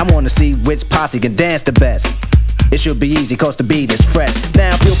hot. I wanna see which posse can dance the best. It should be easy cause the beat is fresh.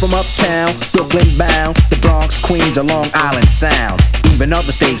 Now if you're from uptown, Brooklyn bound, the Bronx, Queens, or Long Island Sound. Even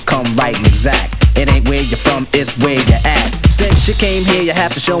other states come right and exact. It ain't where you're from, it's where you're at. Since you came here, you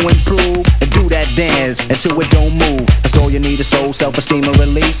have to show and prove and do that dance until it don't move. That's all you need is soul, self-esteem, and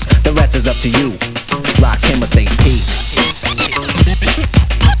release. The rest is up to you. Rock him or say peace.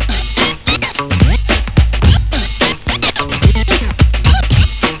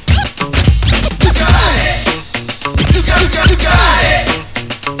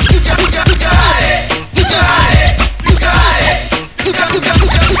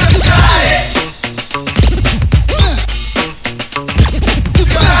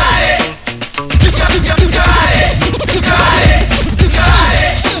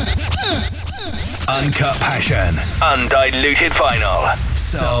 Uncut passion, undiluted vinyl.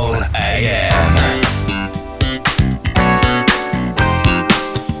 Soul AM.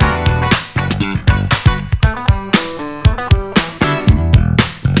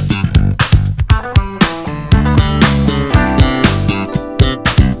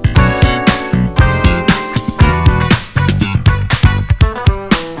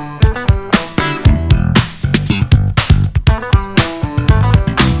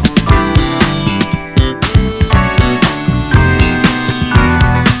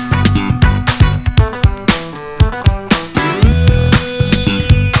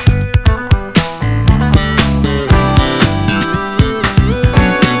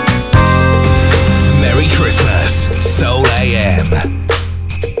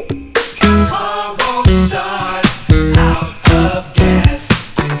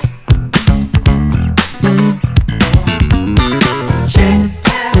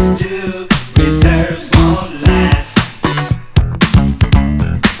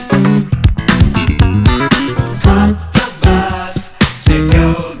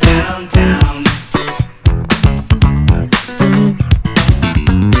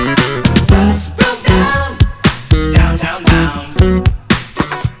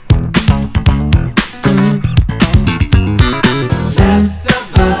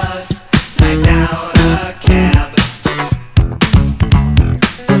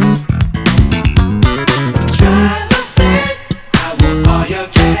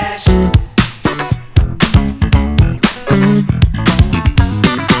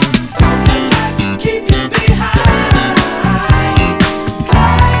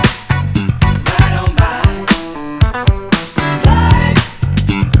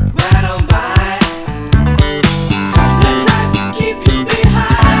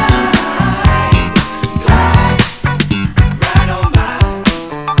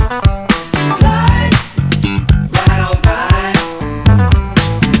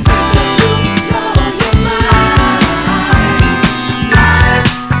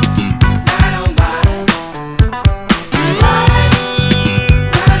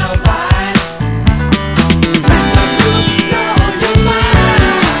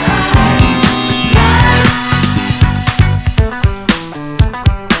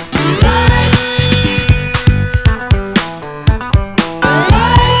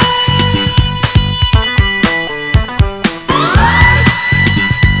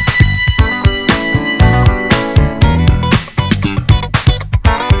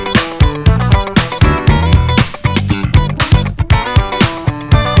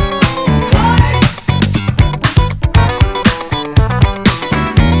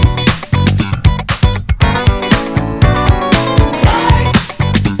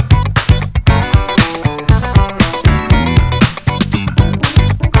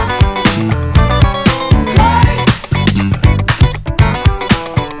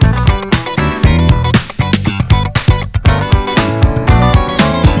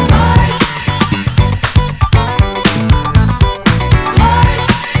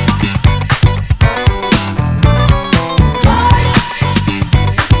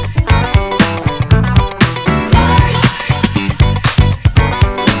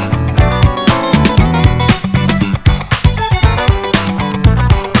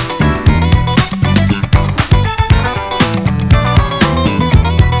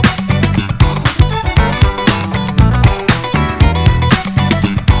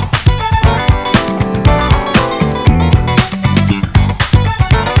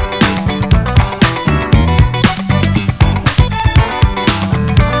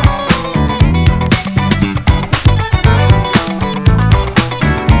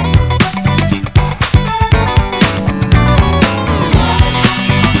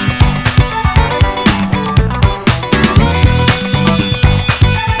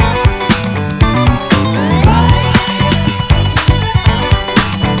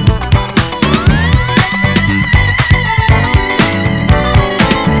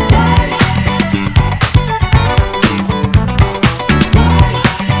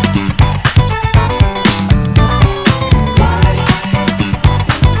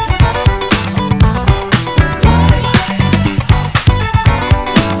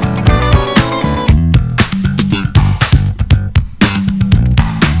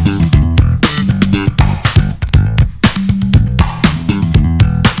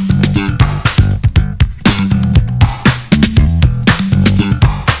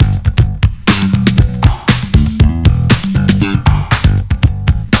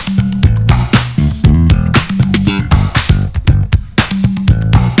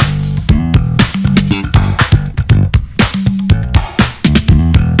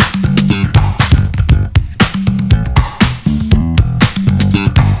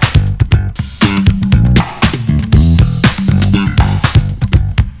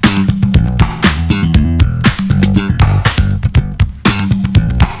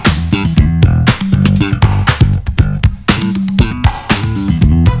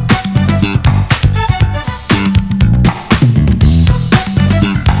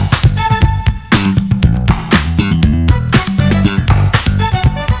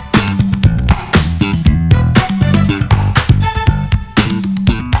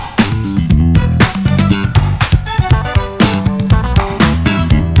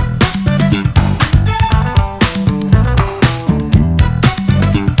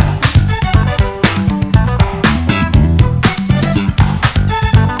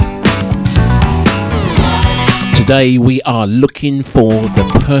 today we are looking for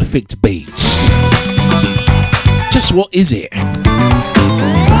the perfect beats. Just what is it?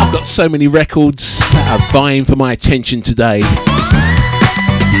 I've got so many records that are vying for my attention today. To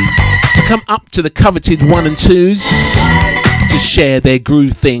come up to the coveted 1 and 2s to share their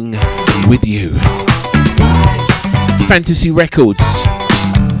groove thing with you. Fantasy Records,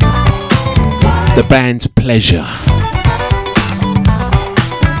 the band Pleasure.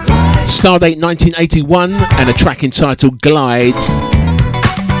 Stardate 1981 and a track entitled Glide.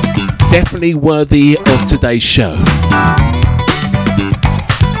 Definitely worthy of today's show.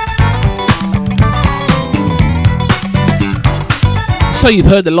 So you've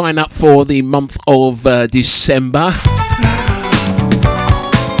heard the lineup for the month of December.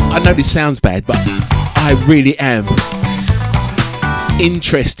 I know this sounds bad, but I really am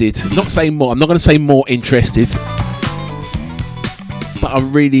interested. I'm not going to say more interested, but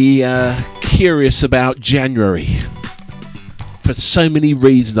I'm really curious about January. For so many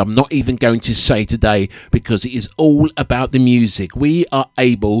reasons I'm not even going to say today, because it is all about the music. We are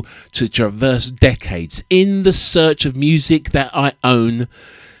able to traverse decades in the search of music that I own,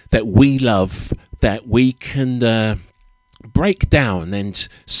 that we love, that we can break down and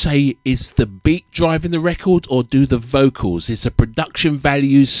say, is the beat driving the record or do the vocals? Is the production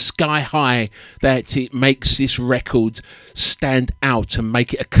value sky high that it makes this record stand out and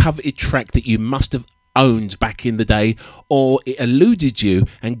make it a coveted track that you must have owned back in the day, or it eluded you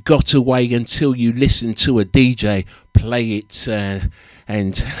and got away until you listened to a DJ play it and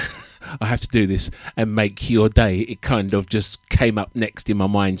I have to do this and make your day? It kind of just came up next in my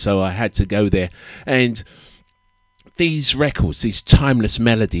mind, so I had to go there. And these records, these timeless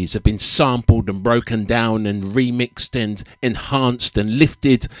melodies, have been sampled and broken down and remixed and enhanced and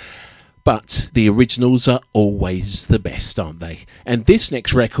lifted, but the originals are always the best, aren't they? And this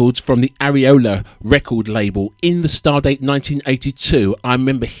next record's from the Areola record label in the Stardate 1982. I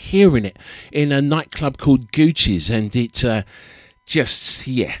remember hearing it in a nightclub called Gucci's, and it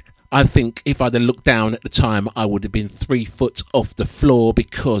I think if I'd have looked down at the time, I would have been 3 foot off the floor,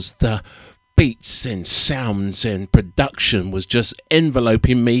 because the beats and sounds and production was just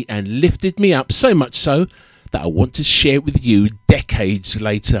enveloping me and lifted me up, so much so that I want to share it with you decades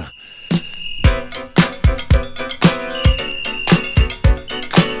later.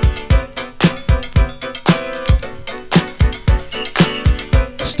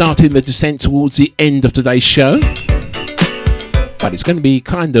 Starting the descent towards the end of today's show, but it's going to be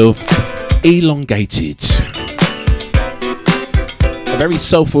kind of elongated. A very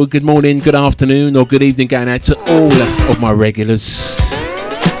soulful good morning, good afternoon or good evening going out to all of my regulars.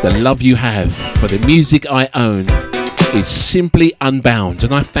 The love you have for the music I own is simply unbound,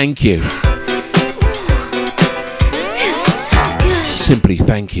 and I thank you. Simply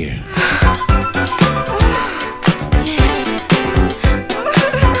thank you.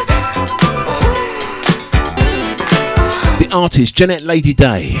 The artist Jeanette Lady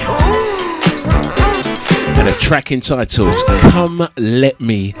Day, and a track entitled Come Let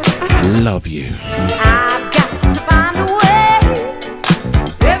Me Love You.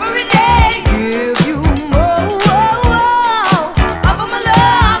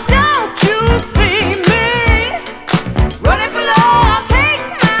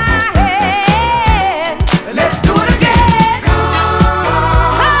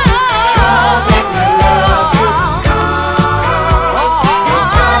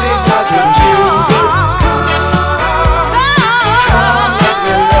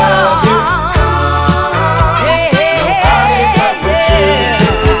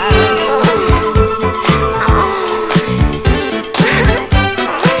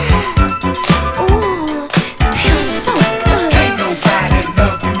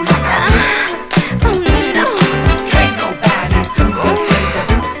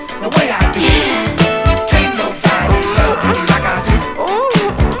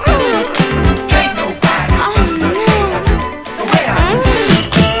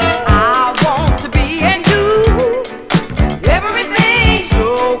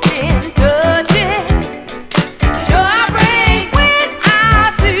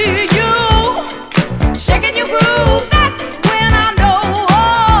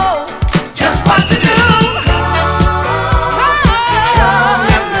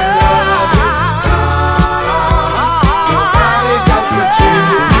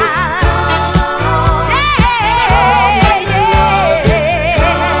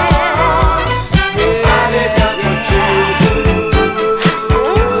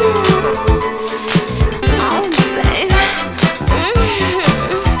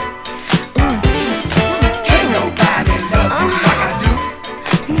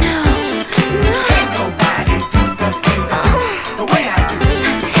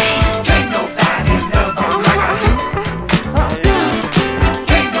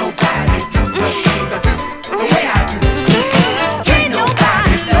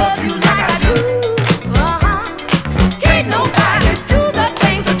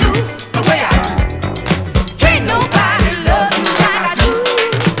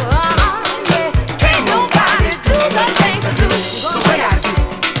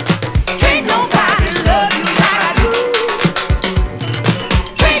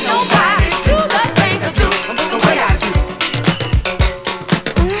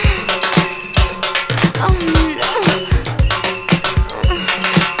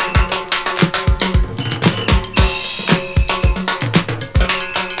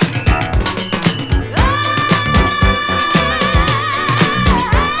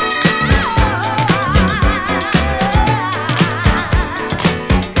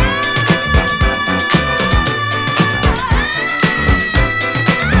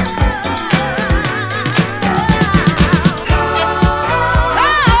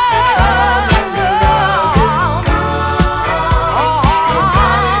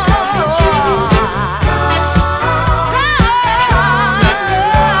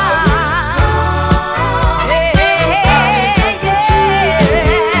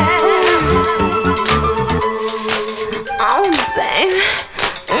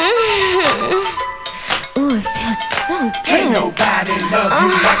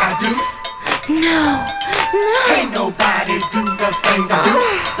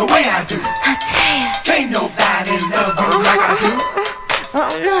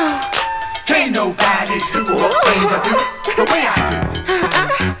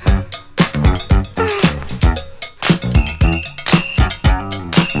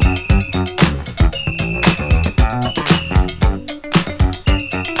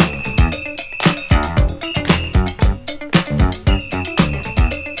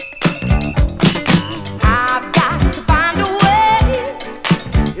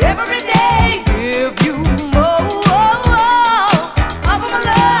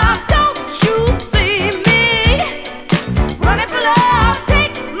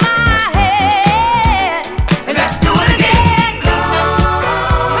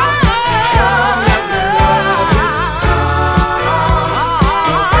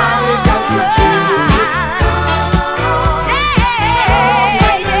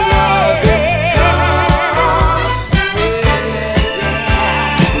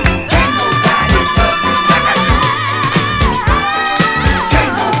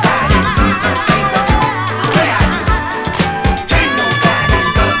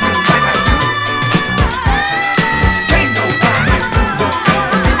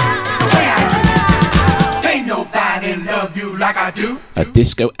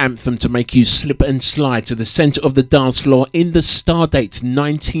 disco anthem to make you slip and slide to the centre of the dance floor in the Stardate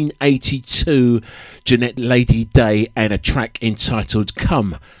 1982, Jeanette Lady Day, and a track entitled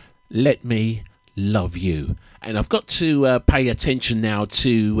Come Let Me Love You. And I've got to pay attention now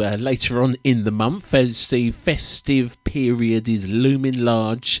to later on in the month as the festive period is looming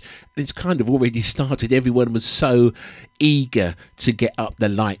large. It's kind of already started. Everyone was so eager to get up the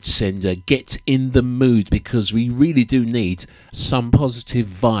lights and get in the mood, because we really do need some positive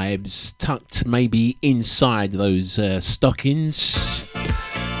vibes tucked maybe inside those stockings.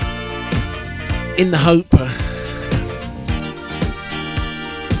 In the hope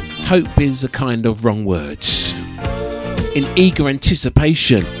is a kind of wrong word. In eager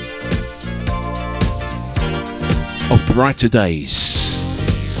anticipation of brighter days,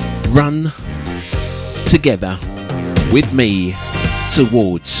 run together with me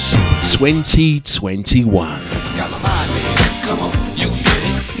towards 2021.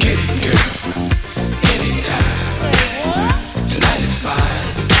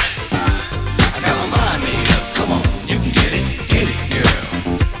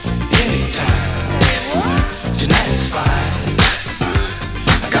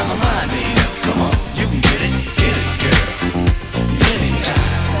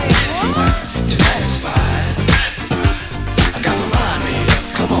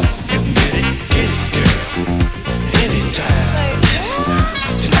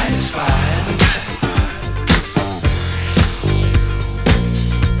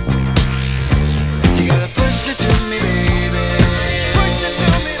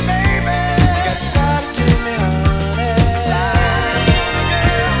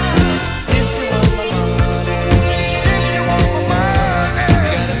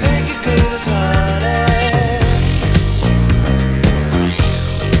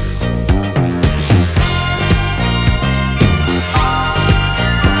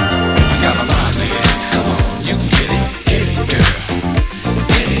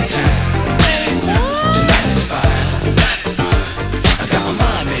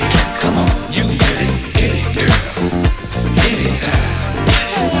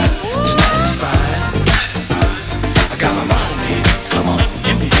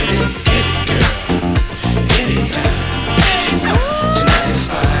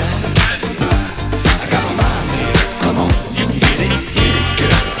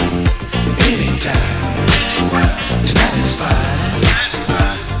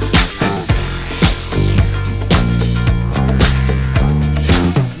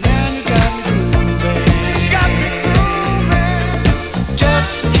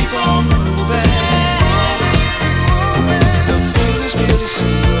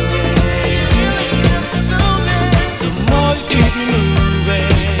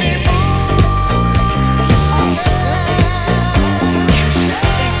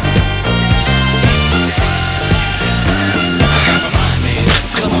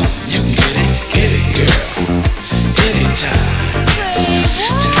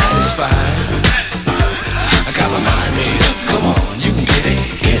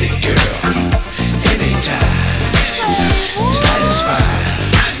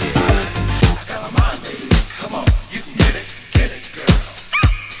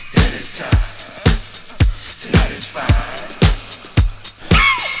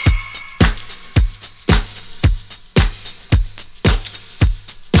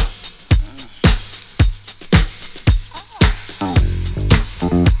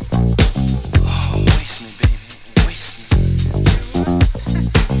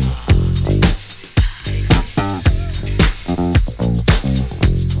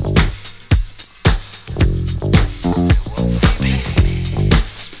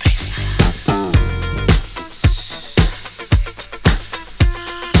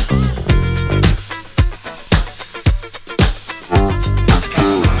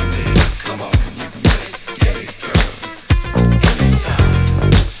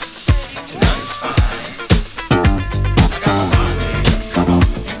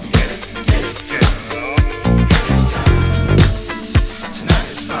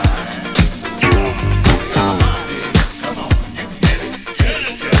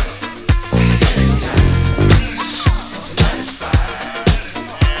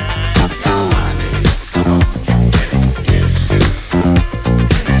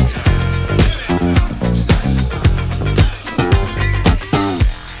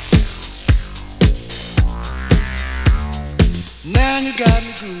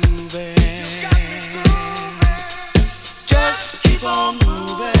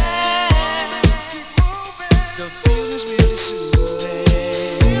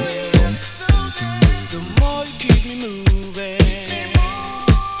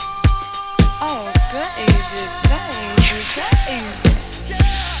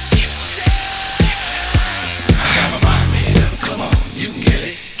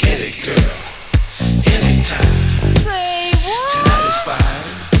 it, girl. Anytime. Say what? Tonight is fine.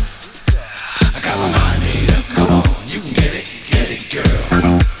 I got my mind made up. Come on, you can get it, girl.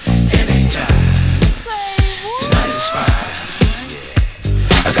 Anytime. Say what? Tonight is fine.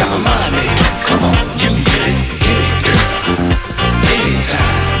 I got my mind made up. Come on, you can get it, girl. Anytime.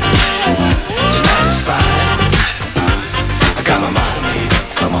 Tonight is fine. I got my mind made up.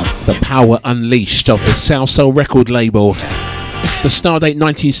 Come on. The power unleashed of the South Soul record label. The stardate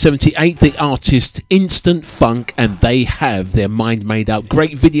 1978, the artist Instant Funk, and they have their mind made up.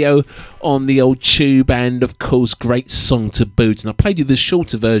 Great video on the old tube, and of course great song to boot. And I played you the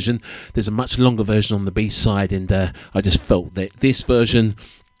shorter version. There's a much longer version on the B-side, and I just felt that this version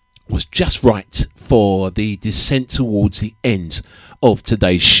was just right for the descent towards the end of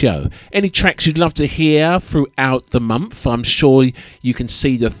today's show. Any tracks you'd love to hear throughout the month? I'm sure you can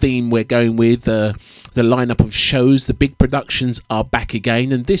see the theme we're going with. The lineup of shows, the big productions are back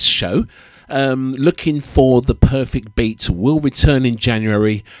again, and this show, Looking for the Perfect Beat, will return in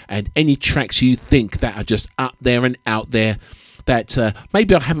January. And any tracks you think that are just up there and out there that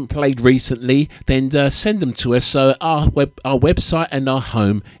maybe I haven't played recently, then send them to us. So our website and our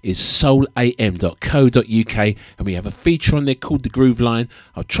home is soulam.co.uk, and we have a feature on there called The Groove Line.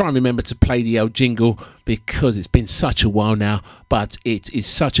 I'll try and remember to play the old jingle because it's been such a while now, but it is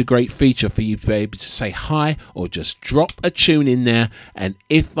such a great feature for you to be able to say hi or just drop a tune in there, and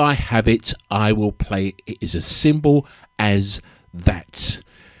if I have it, I will play it. It is as simple as that.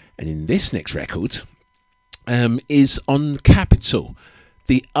 And in this next record, is on Capitol.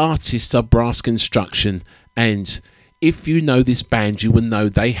 The artists are Brass Construction, and if you know this band, you will know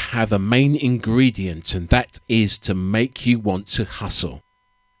they have a main ingredient, and that is to make you want to hustle.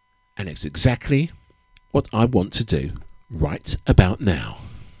 And it's exactly what I want to do right about now.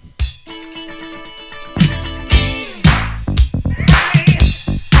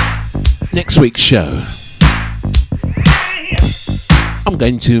 Next week's show, I'm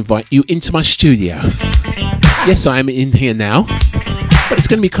going to invite you into my studio. Yes, I am in here now, but it's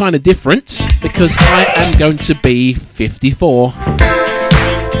going to be kind of different because I am going to be 54.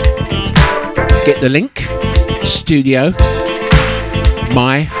 Get the link, studio,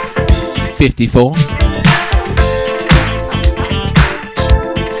 my 54.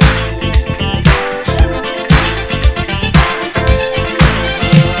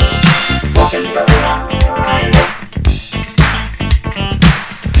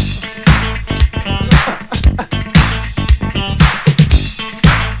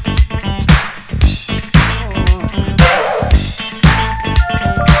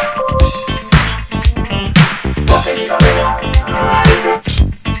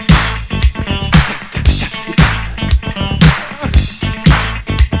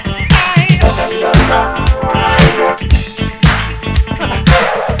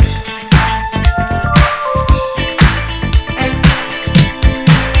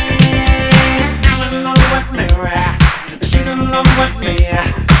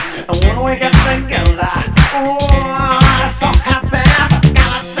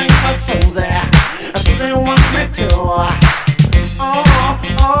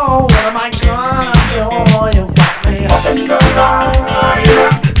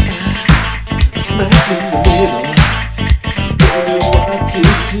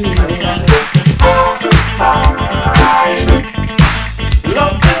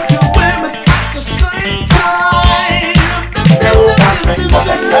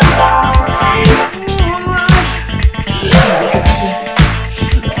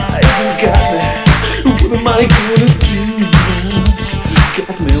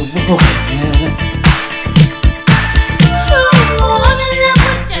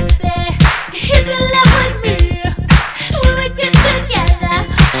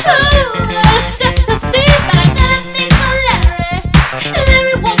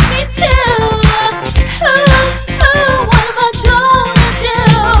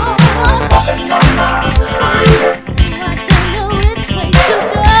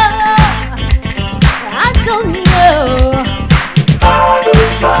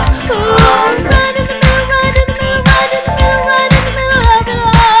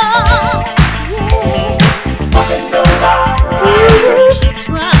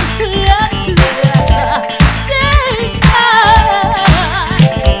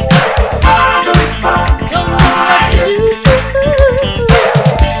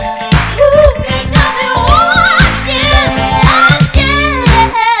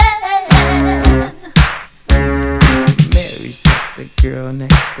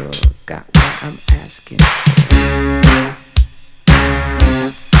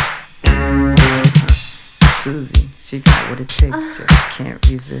 She got what it takes, just can't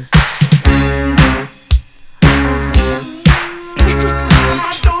resist. I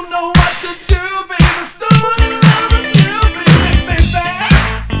don't know what to do, baby. Still in love with you, baby.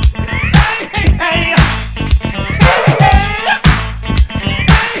 Hey, hey, hey.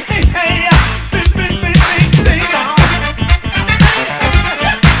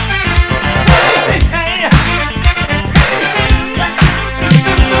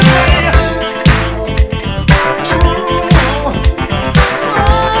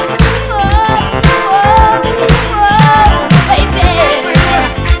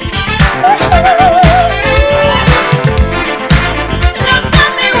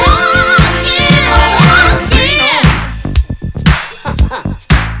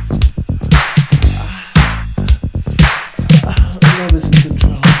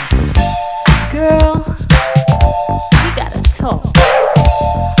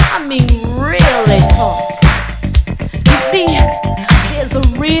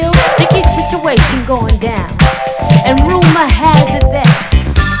 Going down, and rumor has it that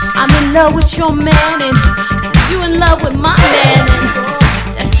I'm in love with your man and you in love with my man,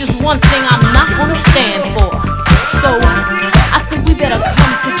 and that's just one thing I'm not gonna stand for. So I think we better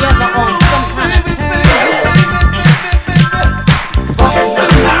come together on some kind of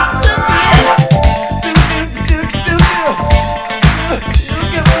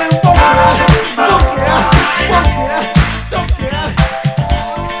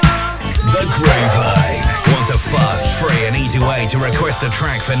Way to request a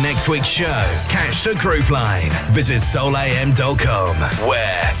track for next week's show. Catch the Groove Line. Visit soulam.com,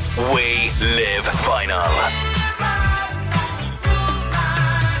 where we live vinyl.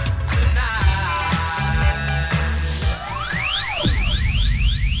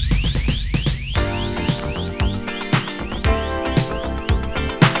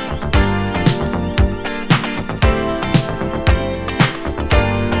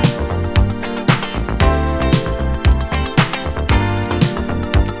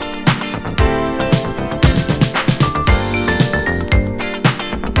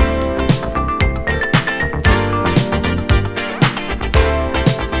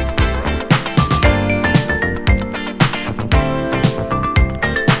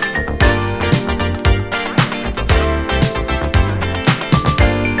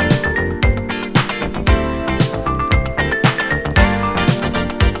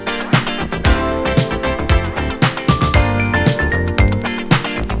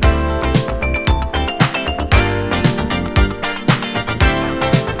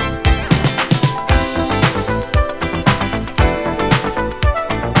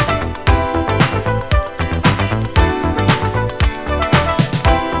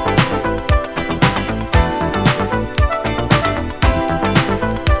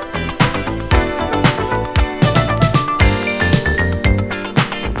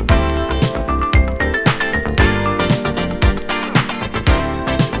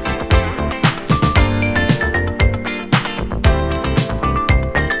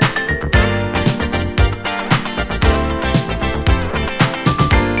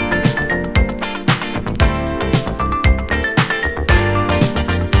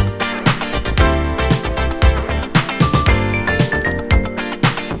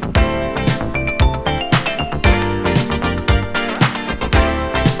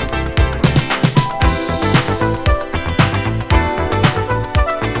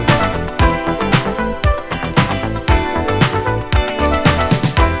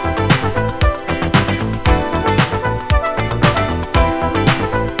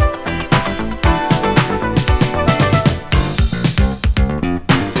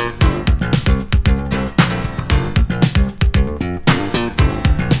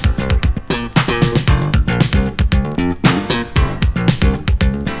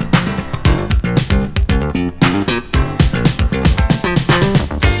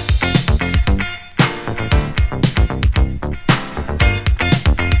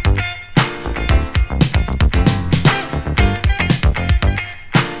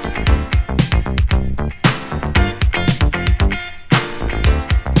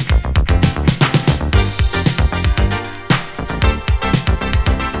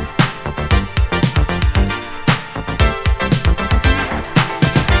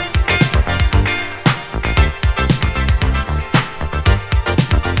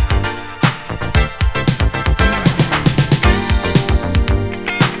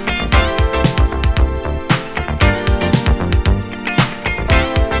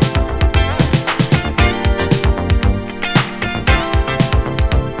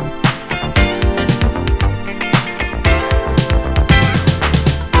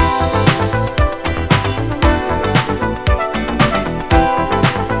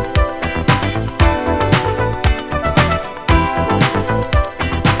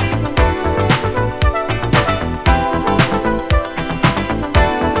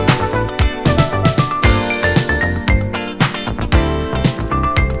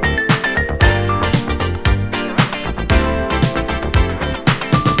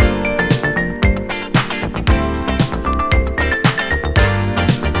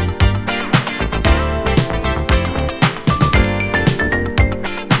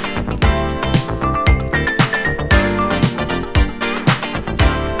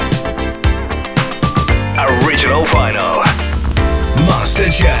 Soul Vinyl. Master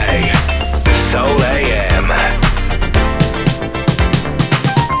J. Soul AM.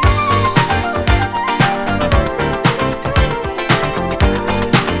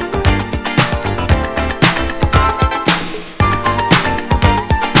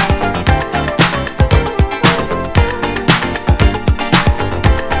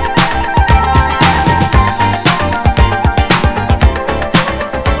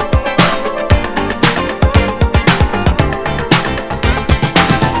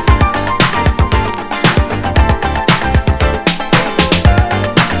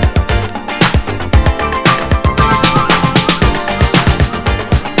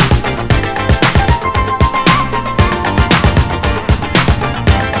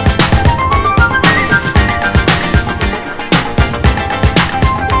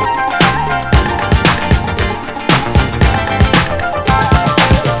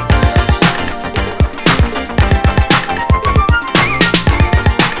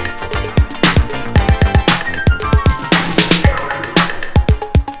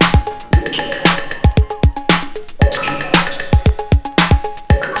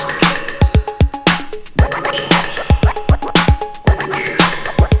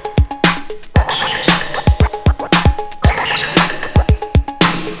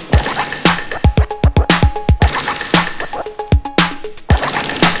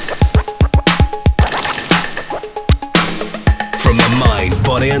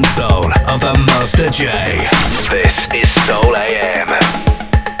 Body and soul of the Master J. This is Soul AM.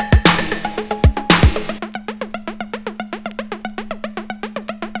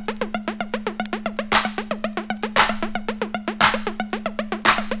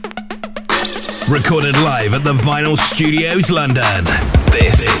 Recorded live at the Vinyl Studios, London.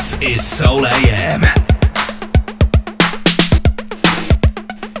 This is Soul AM.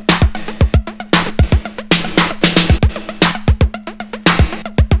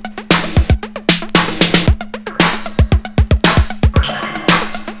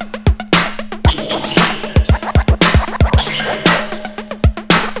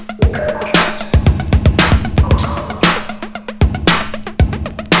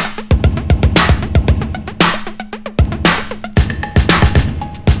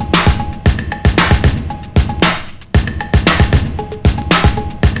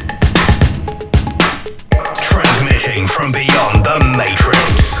 From beyond the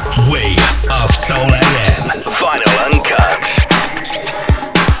matrix, we are Soul AM, Vinyl Uncut.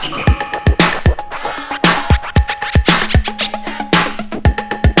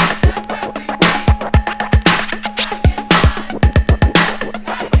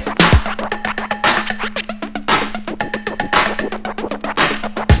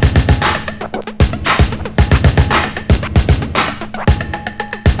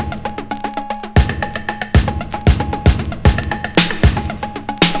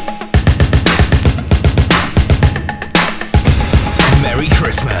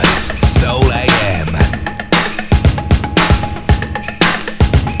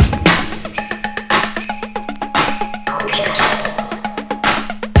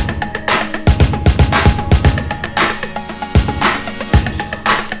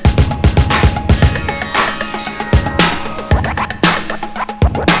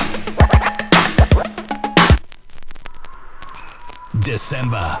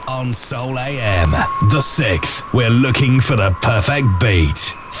 December on Soul AM. The 6th, we're looking for the perfect beat.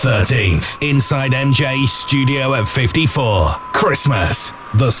 13th, Inside NJ Studio at 54. Christmas,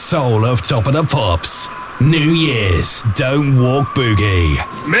 the soul of Top of the Pops. New Year's, Don't Walk Boogie.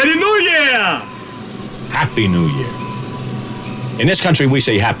 Merry New Year! Happy New Year. In this country, we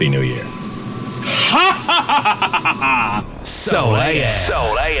say Happy New Year. Soul AM.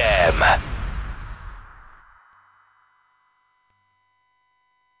 Soul AM.